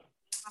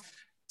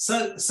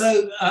 So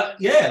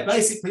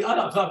basically,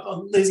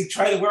 I'm losing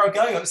track of where I'm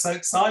going. I'm so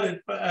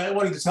excited,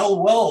 wanting to tell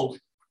the world.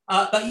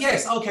 But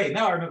yes, okay,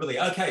 now I remember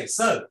okay,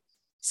 so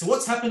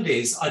what's happened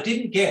is I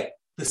didn't get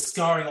the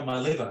scarring on my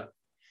liver.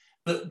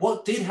 But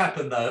what did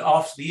happen, though,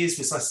 after the years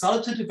was I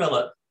started to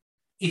develop,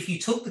 if you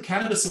took the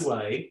cannabis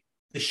away,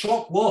 the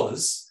shock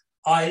was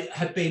I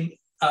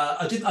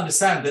didn't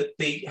understand that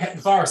the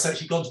virus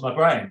actually gone to my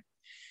brain.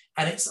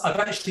 And I've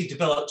actually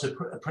developed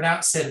a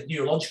pronounced set of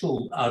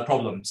neurological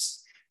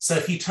problems. So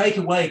if you take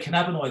away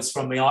cannabinoids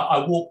from me,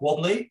 I walk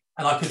wobbly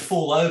and I could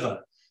fall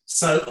over.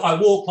 So I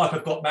walk like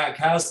I've got mad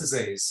cow's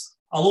disease.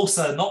 I'll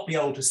also not be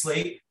able to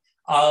sleep.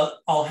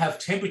 I'll have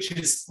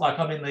temperatures like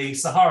I'm in the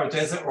Sahara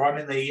Desert or I'm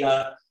in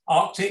the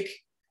Arctic.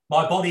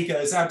 My body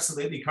goes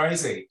absolutely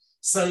crazy.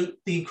 So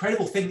the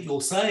incredible thing that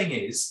you're saying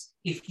is,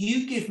 if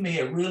you give me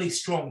a really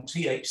strong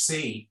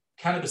THC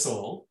cannabis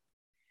oil,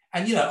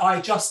 and I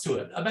adjust to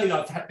it, maybe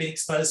I've been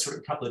exposed to it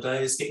a couple of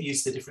days, get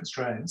used to different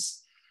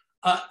strains.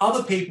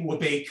 Other people would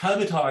be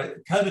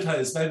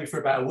comatose maybe for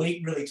about a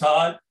week, really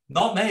tired.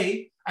 Not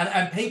me.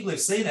 And people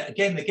have seen it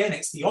again and again.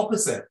 It's the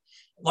opposite.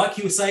 Like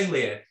you were saying,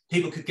 Leah,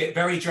 people could get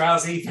very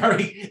drowsy,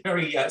 very,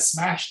 very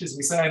smashed, as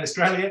we say in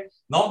Australia.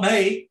 Not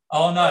me.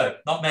 Oh, no,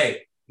 not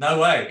me. No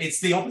way.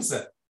 It's the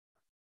opposite.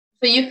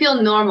 So you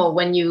feel normal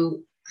when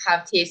you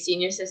have THC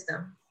in your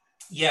system?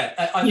 Yeah,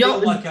 I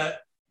feel like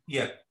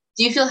yeah.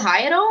 Do you feel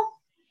high at all?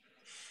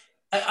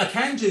 I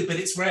can do, but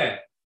it's rare.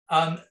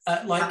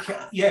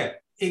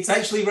 It's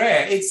actually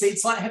rare.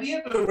 It's like, have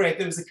you ever read,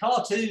 there was a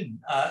cartoon,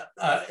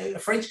 a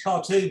French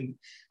cartoon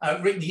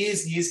written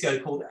years and years ago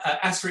called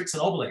Asterix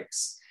and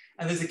Obelix.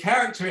 And there's a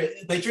character,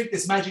 they drink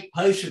this magic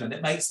potion and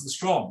it makes them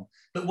strong.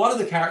 But one of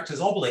the characters,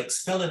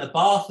 Obelix, fell in a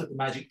bath of the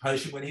magic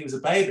potion when he was a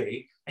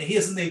baby, and he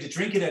doesn't need to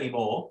drink it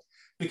anymore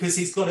because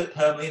he's got it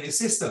permanently in his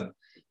system.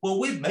 Well,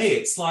 with me,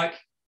 it's like,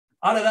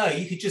 I don't know,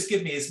 you could just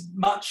give me as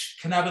much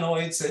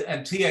cannabinoids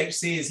and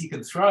THC as you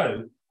can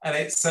throw, and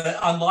it's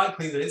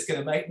unlikely that it's going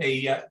to make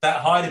me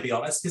that high, to be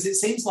honest, because it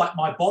seems like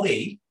my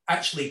body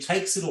actually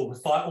takes it all to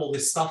fight all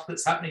this stuff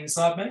that's happening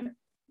inside me.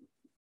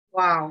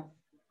 Wow.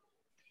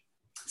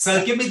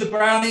 So give me the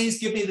brownies,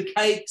 give me the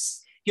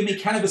cakes, give me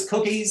cannabis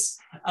cookies,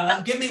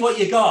 give me what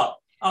you got.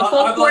 A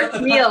full course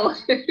meal.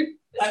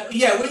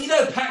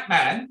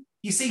 Pac-Man,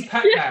 you see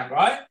Pac-Man,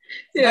 right?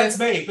 Yeah. That's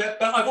me.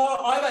 But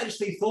I've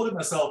actually thought of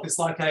myself as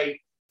like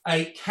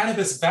a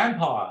cannabis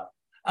vampire.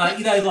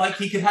 Like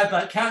he could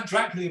have Count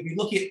Dracula would be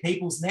looking at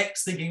people's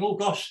necks thinking, oh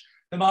gosh,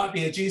 there might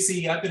be a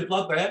juicy bit of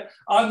blood there.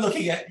 I'm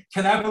looking at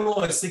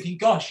cannabinoids thinking,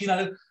 gosh,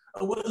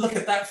 look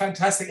at that,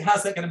 fantastic.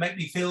 How's that going to make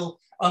me feel?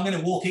 I'm going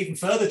to walk even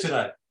further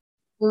today.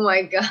 Oh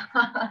my God.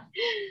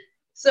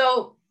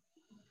 So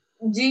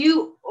do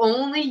you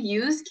only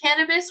use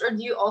cannabis or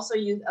do you also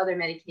use other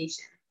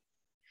medication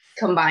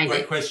combined?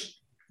 Great question.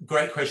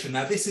 Great question.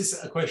 Now, this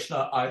is a question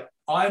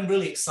I'm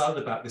really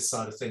excited about this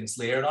side of things,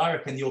 Leah, and I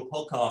reckon your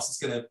podcast is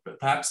going to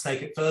perhaps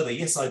take it further.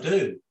 Yes, I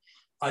do.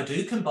 I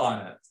do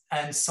combine it.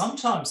 And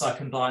sometimes I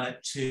combine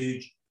it to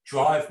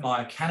drive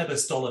my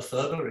cannabis dollar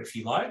further, if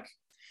you like,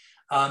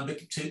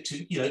 to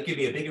give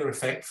me a bigger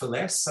effect for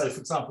less. So, for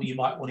example, you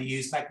might want to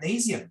use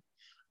magnesium.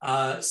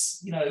 I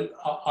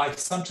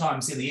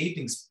sometimes in the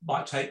evenings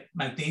might take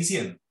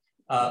magnesium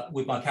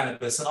with my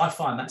cannabis, and I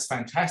find that's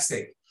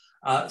fantastic.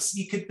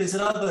 There's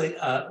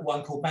another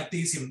one called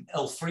magnesium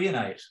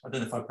L-threonate. I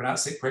don't know if I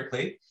pronounced it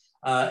correctly.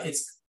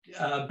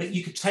 But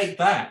you could take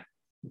that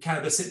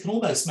cannabis. It can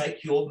almost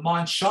make your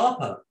mind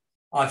sharper,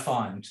 I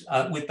find,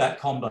 with that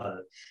combo.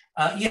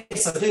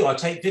 Yes, I do. I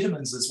take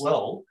vitamins as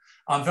well.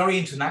 I'm very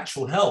into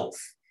natural health,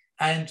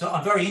 and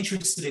I'm very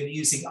interested in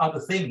using other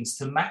things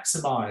to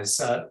maximize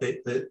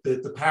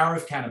the power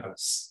of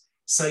cannabis.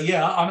 So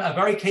yeah, I'm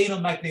very keen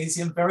on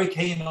magnesium, very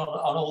keen on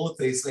all of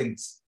these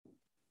things.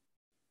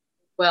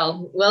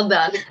 Well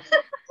done.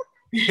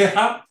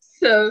 Yeah.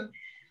 So,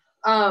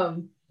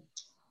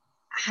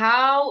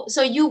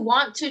 so you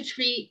want to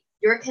treat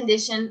your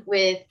condition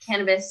with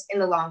cannabis in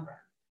the long run,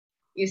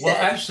 you said? Well,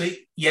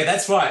 actually, yeah,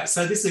 that's right.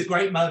 So this is a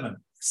great moment.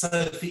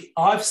 So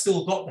I've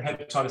still got the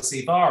hepatitis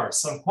C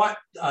virus. So I'm quite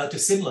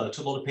dissimilar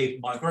to a lot of people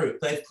in my group.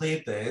 They've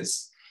cleared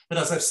theirs. But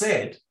as I've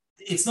said,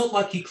 it's not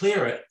like you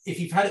clear it. If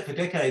you've had it for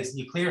decades and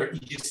you clear it,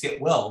 you just get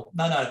well.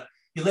 No,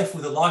 you're left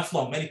with a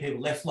lifelong, many people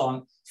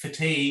lifelong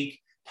fatigue,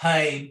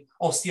 pain,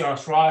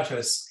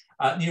 osteoarthritis,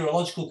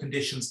 neurological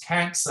conditions,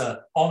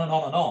 cancer, on and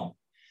on and on.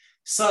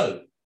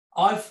 So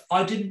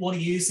I didn't want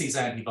to use these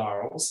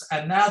antivirals,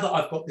 and now that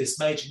I've got this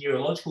major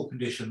neurological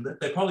condition,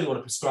 that they probably want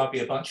to prescribe me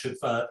a bunch of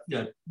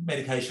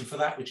medication for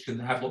that, which can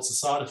have lots of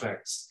side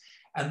effects.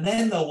 And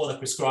then they'll want to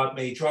prescribe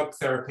me drug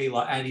therapy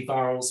like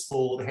antivirals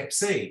for the Hep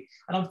C.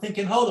 And I'm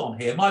thinking, hold on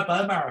here, my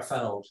bone marrow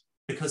failed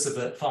because of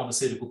a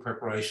pharmaceutical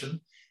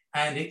preparation,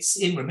 and it's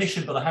in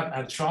remission, but I haven't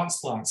had a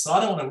transplant. So I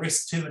don't want to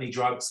risk too many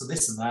drugs for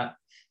this and that.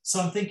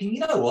 So I'm thinking, you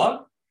know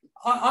what?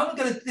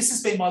 This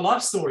has been my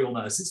life story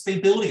almost. It's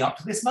been building up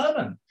to this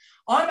moment.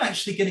 I'm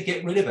actually going to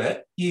get rid of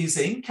it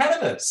using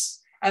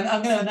cannabis. And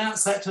I'm going to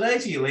announce that today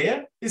to you,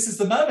 Leah. This is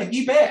the moment.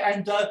 You bet.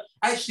 And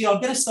actually,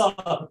 I'm going to start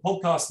up a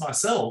podcast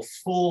myself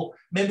for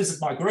members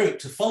of my group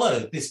to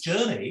follow this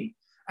journey.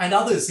 And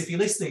others, if you're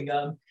listening,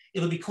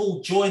 it'll be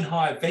called Join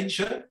Hive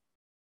Venture.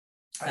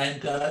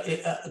 And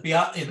it'll be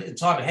out in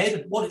time ahead.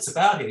 And what it's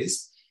about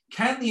is,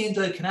 can the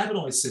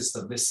endocannabinoid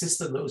system, this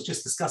system that I was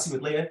just discussing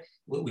with Leah,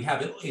 we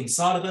have it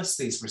inside of us,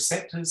 these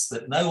receptors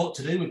that know what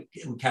to do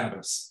with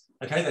cannabis.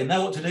 Okay, they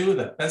know what to do with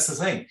it. That's the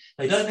thing.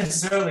 They don't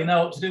necessarily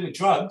know what to do with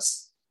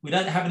drugs. We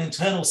don't have an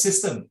internal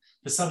system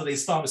for some of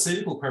these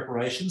pharmaceutical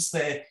preparations.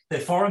 They're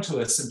foreign to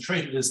us and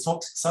treated as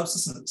toxic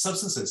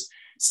substances.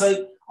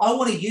 So I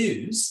want to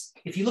use,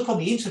 if you look on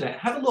the internet,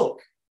 have a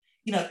look.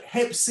 You know,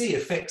 Hep C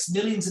affects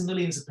millions and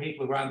millions of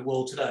people around the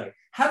world today.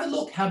 Have a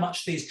look how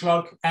much these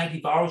drug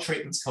antiviral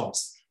treatments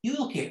cost. You're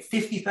looking at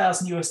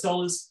 $50,000 US,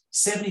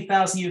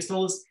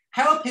 $70,000 US.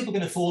 How are people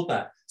going to afford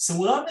that? So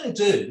what I'm going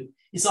to do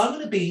is I'm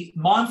going to be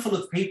mindful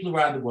of people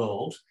around the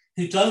world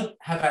who don't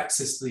have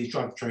access to these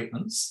drug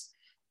treatments,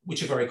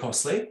 which are very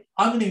costly.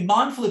 I'm going to be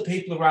mindful of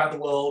people around the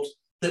world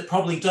that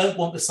probably don't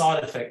want the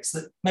side effects,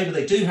 that maybe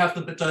they do have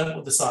them but don't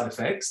want the side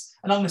effects.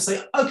 And I'm going to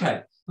say,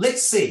 okay,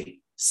 let's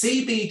see.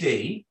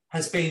 CBD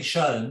has been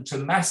shown to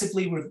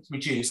massively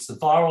reduce the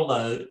viral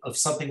load of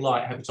something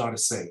like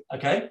hepatitis C,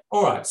 okay?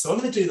 All right, so I'm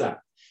going to do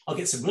that. I'll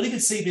get some really good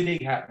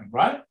CBD happening,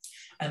 right?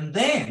 And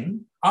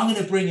then I'm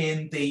going to bring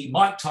in the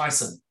Mike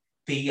Tyson,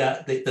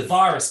 the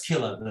virus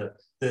killer,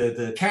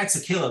 the cancer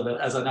killer,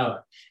 as I know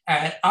it.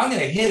 And I'm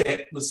going to hit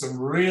it with some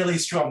really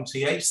strong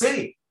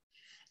THC.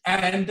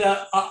 And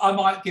I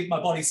might give my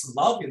body some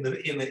love in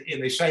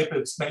the shape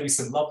of maybe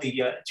some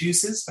lovely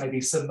juices, maybe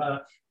some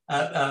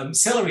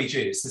celery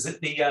juice. Is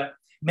it the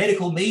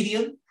medical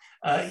medium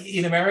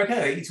in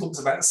America? He talks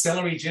about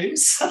celery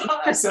juice.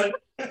 So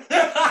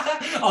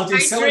I'll do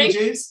celery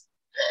juice.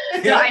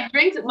 Yeah. I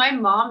drink. My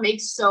mom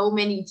makes so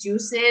many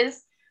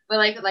juices, but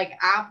like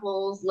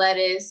apples,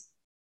 lettuce,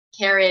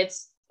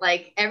 carrots.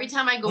 Like every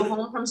time I go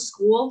home from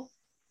school,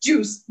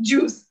 juice,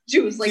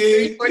 like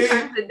 3-4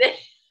 times a day.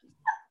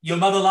 Your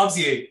mother loves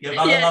you. Your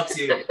mother loves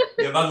you.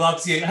 Your mother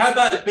loves you. How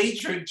about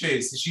beetroot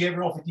juice? Has she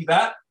ever offered you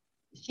that?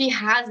 She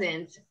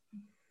hasn't.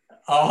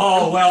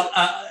 Oh, well,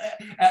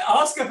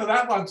 ask her for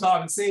that one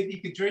time and see if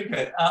you can drink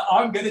it.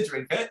 I'm going to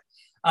drink it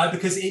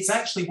because it's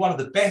actually one of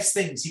the best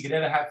things you could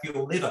ever have for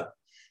your liver.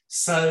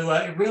 So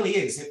it really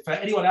is. If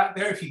anyone out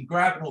there, if you can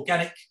grab an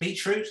organic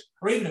beetroot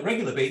or even a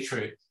regular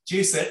beetroot,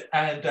 juice it,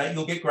 and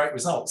you'll get great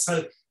results.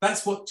 So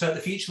that's what the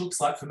future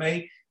looks like for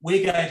me.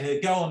 We're going to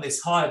go on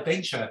this high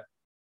adventure.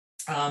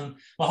 My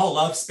whole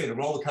life's been a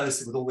roller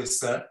coaster with all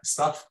this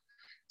stuff.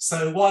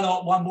 So why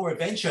not one more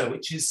adventure,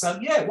 which is,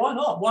 why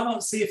not? Why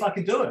not see if I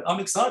can do it? I'm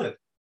excited.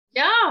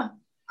 Yeah,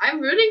 I'm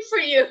rooting for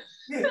you.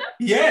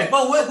 Yeah,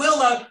 well,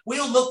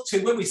 we'll look to,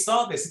 when we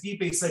start this, if you'd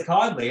be so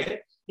kindly,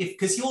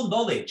 because your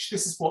knowledge,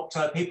 this is what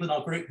people in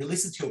our group who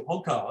listen to your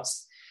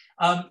podcast,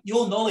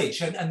 your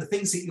knowledge and the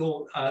things that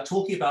you're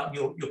talking about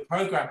in your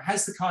program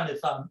has the kind of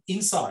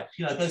insight,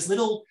 those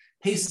little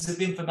pieces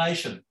of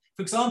information.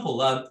 For example,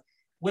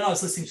 when I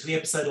was listening to the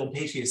episode on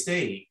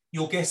PTSD,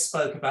 your guest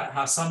spoke about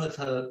how some of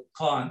her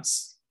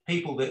clients,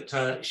 people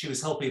that she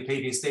was helping with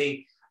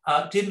PTSD,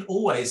 didn't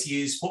always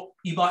use what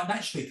you might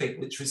naturally think,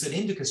 which was an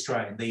indica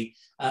strain,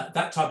 that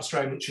type of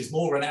strain which is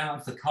more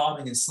renowned for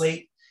calming and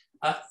sleep.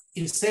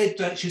 Instead,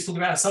 she was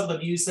talking about how some of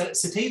them use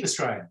sativa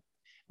strain,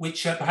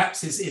 which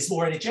perhaps is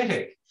more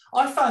energetic.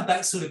 I find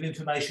that sort of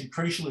information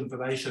crucial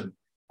information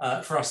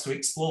for us to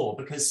explore,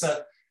 because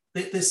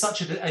there's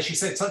such a, as you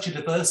said, such a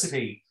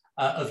diversity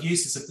of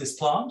uses of this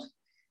plant.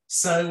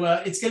 So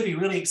it's going to be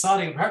really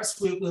exciting.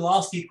 Perhaps we'll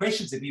ask you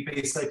questions if you'd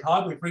be so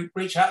kind. We'll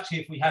reach out to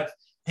you if we have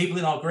people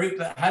in our group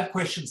that have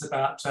questions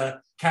about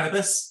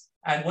cannabis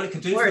and what it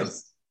can do for them.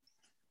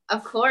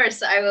 Of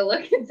course, I will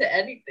look into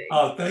anything.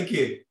 Oh, thank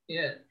you.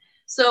 Yeah.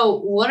 So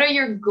what are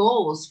your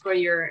goals for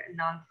your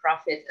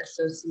nonprofit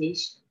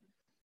association?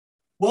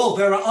 Well,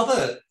 there are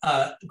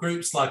other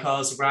groups like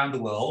ours around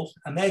the world,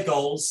 and their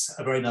goals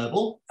are very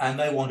noble, and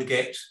they want to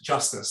get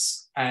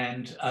justice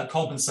and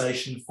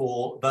compensation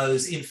for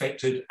those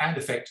infected and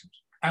affected.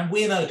 And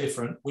we're no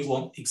different. We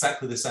want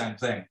exactly the same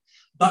thing.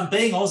 But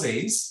being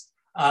Aussies,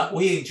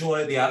 we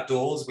enjoy the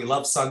outdoors, we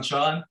love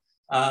sunshine,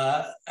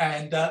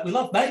 and we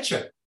love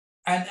nature.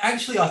 And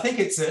actually, I think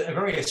it's a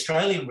very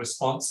Australian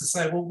response to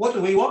say, well, what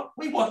do we want?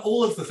 We want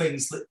all of the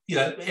things that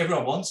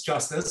everyone wants,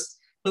 justice,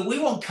 but we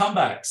want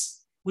comebacks.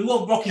 We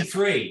want Rocky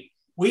III.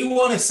 We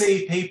want to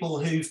see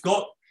people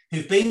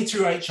who've been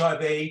through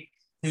HIV,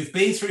 who've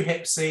been through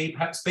Hep C,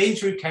 perhaps been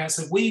through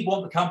cancer. We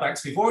want the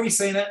comebacks. We've already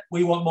seen it.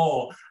 We want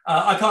more.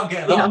 I can't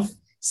get enough. Yeah.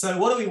 So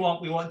what do we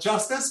want? We want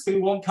justice. We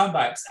want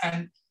comebacks.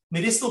 And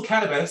medicinal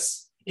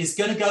cannabis is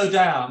going to go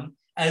down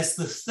as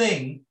the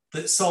thing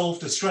that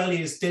solved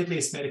Australia's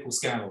deadliest medical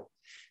scandal,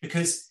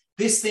 because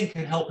this thing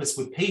can help us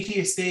with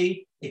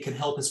PTSD. It can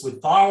help us with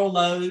viral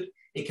load.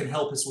 It can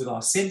help us with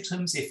our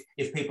symptoms.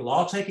 If people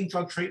are taking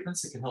drug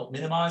treatments, it can help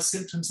minimize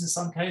symptoms in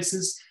some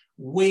cases.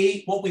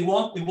 What we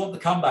want the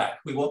comeback.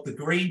 We want the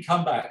green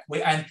comeback.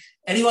 And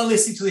anyone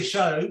listening to the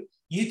show,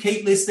 you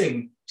keep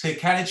listening to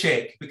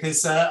Kanachek,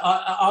 because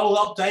I will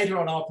update her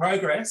on our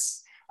progress.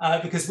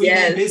 Because we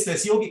do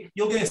business, you're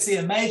going to see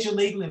a major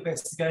legal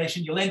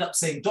investigation. You'll end up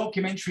seeing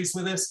documentaries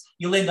with us.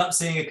 You'll end up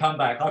seeing a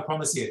comeback. I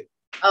promise you.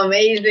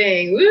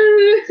 Amazing!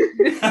 Woo!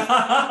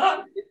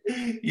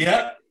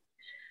 Yeah.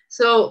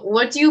 So,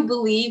 what do you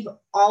believe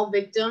all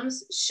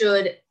victims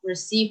should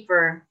receive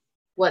for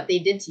what they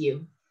did to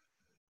you?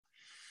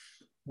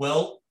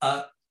 Well,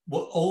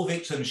 what all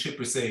victims should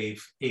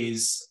receive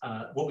is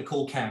what we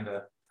call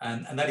candor.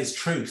 And that is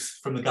truth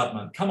from the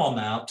government. Come on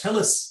now, tell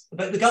us.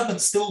 But the government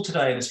still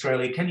today in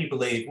Australia, can you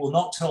believe, will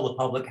not tell the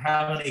public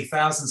how many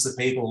thousands of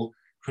people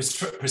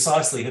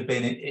precisely have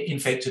been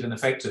infected and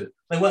affected.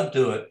 They won't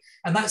do it.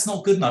 And that's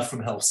not good enough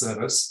from a health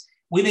service.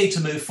 We need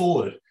to move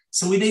forward.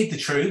 So we need the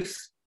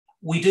truth.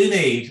 We do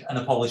need an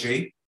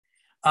apology.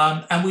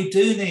 And we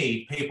do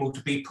need people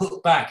to be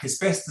put back as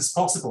best as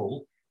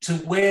possible to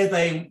where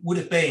they would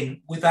have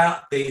been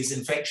without these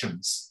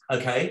infections,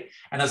 okay?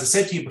 And as I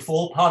said to you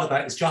before, part of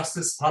that is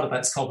justice, part of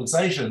that's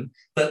compensation,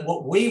 but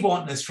what we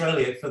want in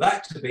Australia for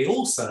that to be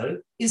also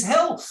is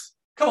health.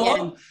 Come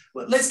on,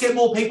 let's get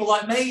more people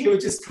like me who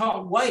just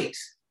can't wait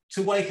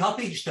to wake up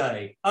each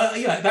day.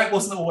 That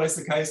wasn't always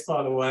the case,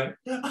 by the way.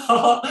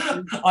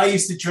 I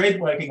used to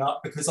dread waking up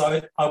because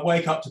I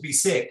wake up to be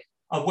sick.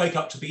 I wake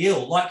up to be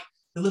ill. Like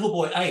the little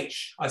boy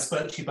H I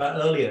spoke to you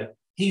about earlier,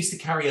 he used to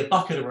carry a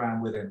bucket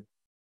around with him.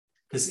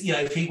 Because,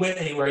 if he went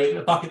anywhere,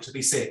 a bucket to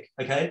be sick,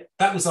 okay?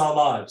 That was our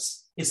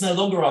lives. It's no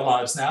longer our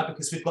lives now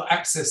because we've got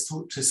access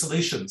to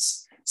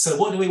solutions. So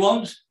what do we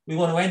want? We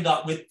want to end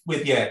up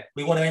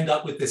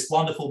with this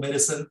wonderful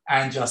medicine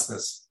and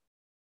justice.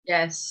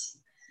 Yes.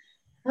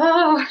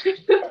 Oh,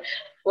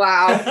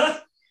 wow.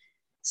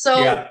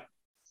 So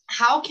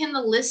how can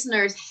the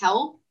listeners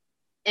help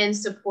and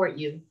support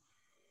you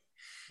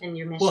in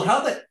your mission?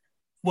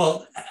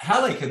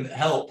 How they can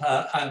help,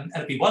 and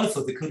it'd be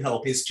wonderful if they could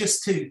help, is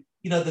just to,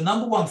 the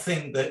number one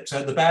thing that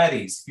the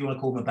baddies, if you want to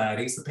call them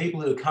baddies, the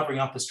people who are covering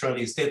up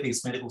Australia's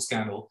deadliest medical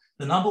scandal,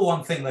 the number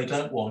one thing they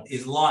don't want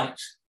is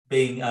light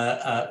being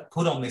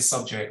put on this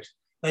subject.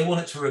 They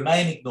want it to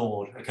remain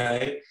ignored,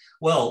 okay?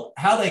 Well,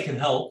 how they can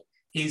help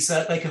is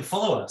they can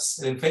follow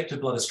us at Infected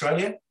Blood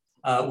Australia.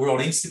 We're on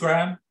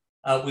Instagram.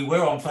 We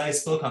were on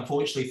Facebook.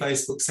 Unfortunately,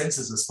 Facebook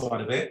censors us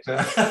quite a bit.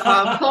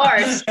 Of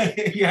course.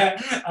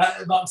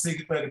 Mark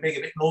Zuckerberg being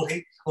a bit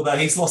naughty, although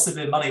he's lost a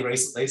bit of money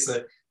recently.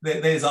 So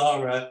there's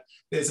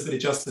a bit of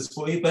justice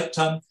for you. But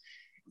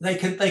they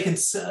can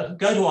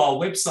go to our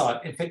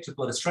website,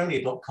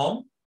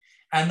 infectedbloodaustralia.com,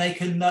 and they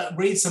can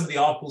read some of the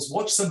articles,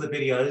 watch some of the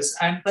videos,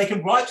 and they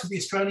can write to the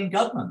Australian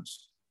government,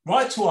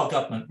 write to our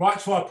government, write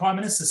to our Prime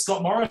Minister,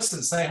 Scott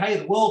Morrison, say, hey,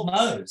 the world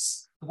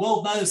knows The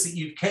world knows that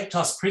you've kept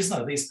us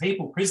prisoner, these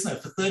people prisoner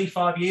for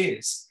 35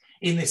 years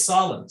in this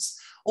silence.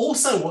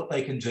 Also, what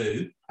they can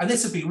do, and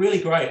this would be really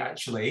great,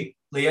 actually,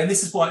 Leah, and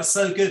this is why it's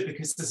so good,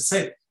 because, as I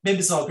said,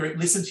 members of our group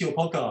listen to your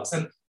podcast.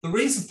 And the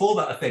reason for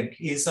that, I think,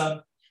 is,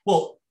 I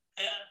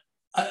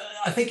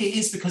think it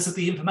is because of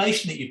the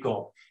information that you've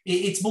got.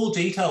 It's more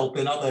detailed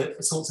than other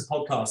sorts of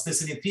podcasts.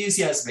 There's an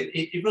enthusiasm.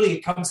 It really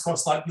comes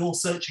across like you're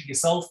searching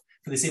yourself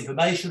for this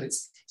information.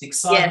 It's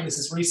exciting. This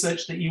is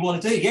research that you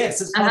want to do. Yes,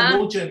 it's part of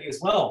your journey as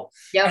well.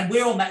 Yep. And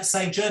we're on that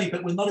same journey,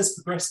 but we're not as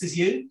progressed as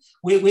you.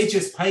 We're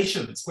just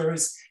patients.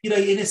 Whereas, in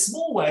a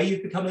small way,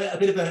 you've become a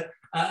bit of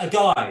a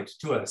guide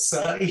to us,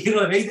 you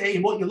know what I mean,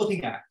 in what you're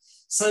looking at.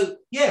 So,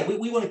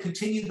 we want to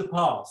continue the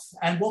path.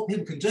 And what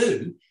people can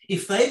do,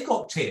 if they've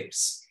got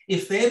tips,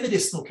 if they're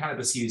medicinal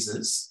cannabis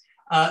users,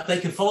 they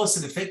can follow us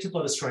in Infected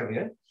Blood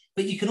Australia.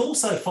 But you can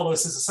also follow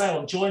us, as I say,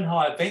 on Join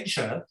High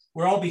Adventure,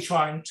 where I'll be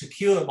trying to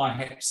cure my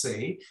Hep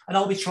C, and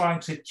I'll be trying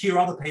to cure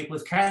other people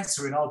with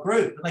cancer in our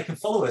group. And they can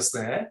follow us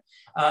there.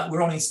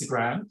 We're on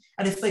Instagram.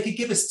 And if they could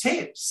give us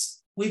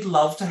tips, we'd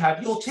love to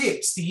have your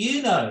tips. Do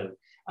you know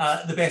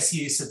the best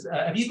use of,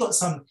 have you got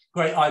some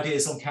great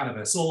ideas on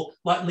cannabis? Or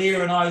like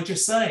Leah and I were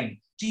just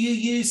saying, do you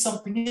use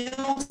something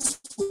else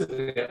with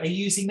it? Are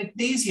you using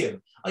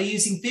magnesium? Are you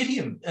using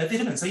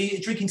vitamins? Are you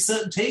drinking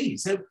certain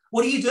teas?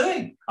 What are you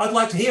doing? I'd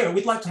like to hear it.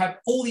 We'd like to have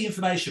all the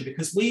information,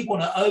 because we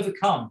want to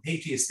overcome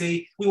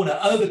PTSD. We want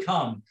to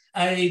overcome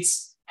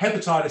AIDS,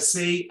 hepatitis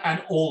C,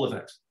 and all of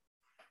it.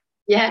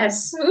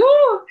 Yes.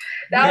 Ooh,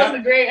 that was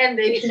a great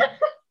ending.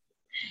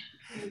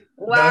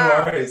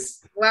 Wow. No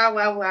worries.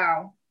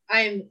 Wow.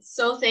 I am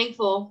so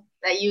thankful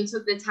that you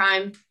took the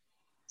time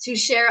to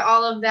share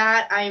all of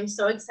that. I am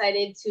so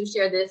excited to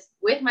share this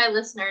with my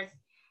listeners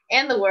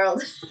and the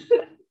world.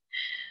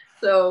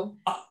 So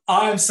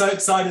I'm so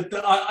excited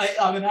that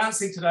I'm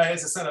announcing today,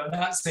 as I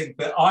said,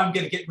 that I'm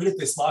going to get rid of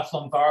this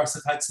lifelong virus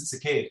I've had since a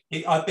kid.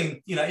 I've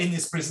been, in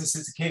this prison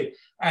since a kid,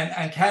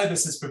 and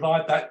cannabis has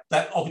provided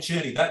that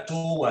opportunity, that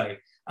doorway.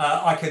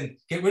 I can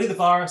get rid of the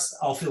virus.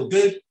 I'll feel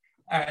good,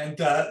 and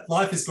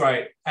life is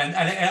great. And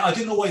I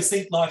didn't always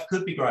think life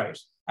could be great.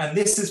 And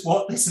this is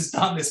what this has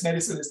done. This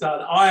medicine has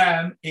done. I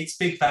am its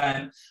big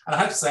fan, and I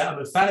have to say, I'm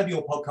a fan of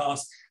your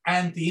podcast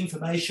and the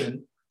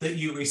information that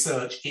you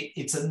research.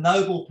 It's a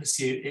noble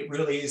pursuit. It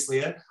really is,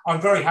 Leah. I'm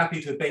very happy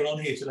to have been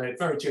on here today,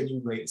 very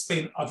genuinely.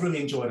 I've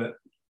really enjoyed it.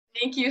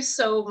 Thank you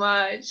so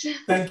much.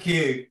 Thank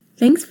you.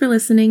 Thanks for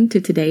listening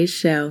to today's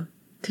show.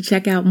 To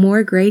check out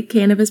more great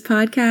cannabis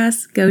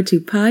podcasts, go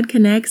to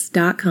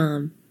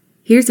podconnects.com.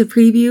 Here's a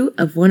preview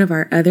of one of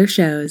our other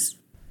shows.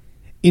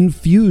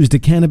 Infused, a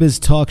cannabis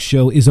talk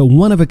show, is a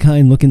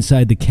one-of-a-kind look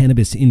inside the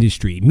cannabis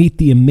industry. Meet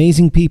the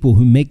amazing people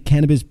who make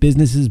cannabis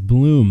businesses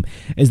bloom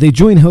as they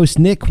join host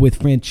Nick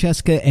with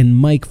Francesca and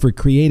Mike for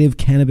creative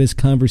cannabis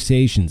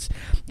conversations.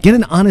 Get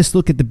an honest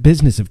look at the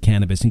business of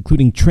cannabis,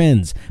 including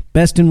trends,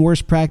 best and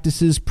worst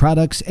practices,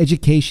 products,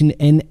 education,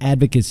 and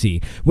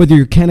advocacy. Whether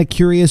you're canna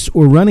curious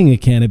or running a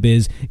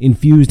cannabis,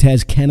 Infused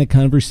has canna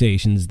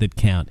conversations that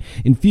count.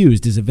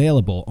 Infused is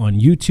available on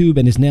YouTube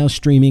and is now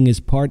streaming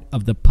as part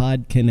of the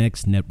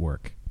PodConnects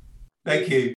network. Thank you.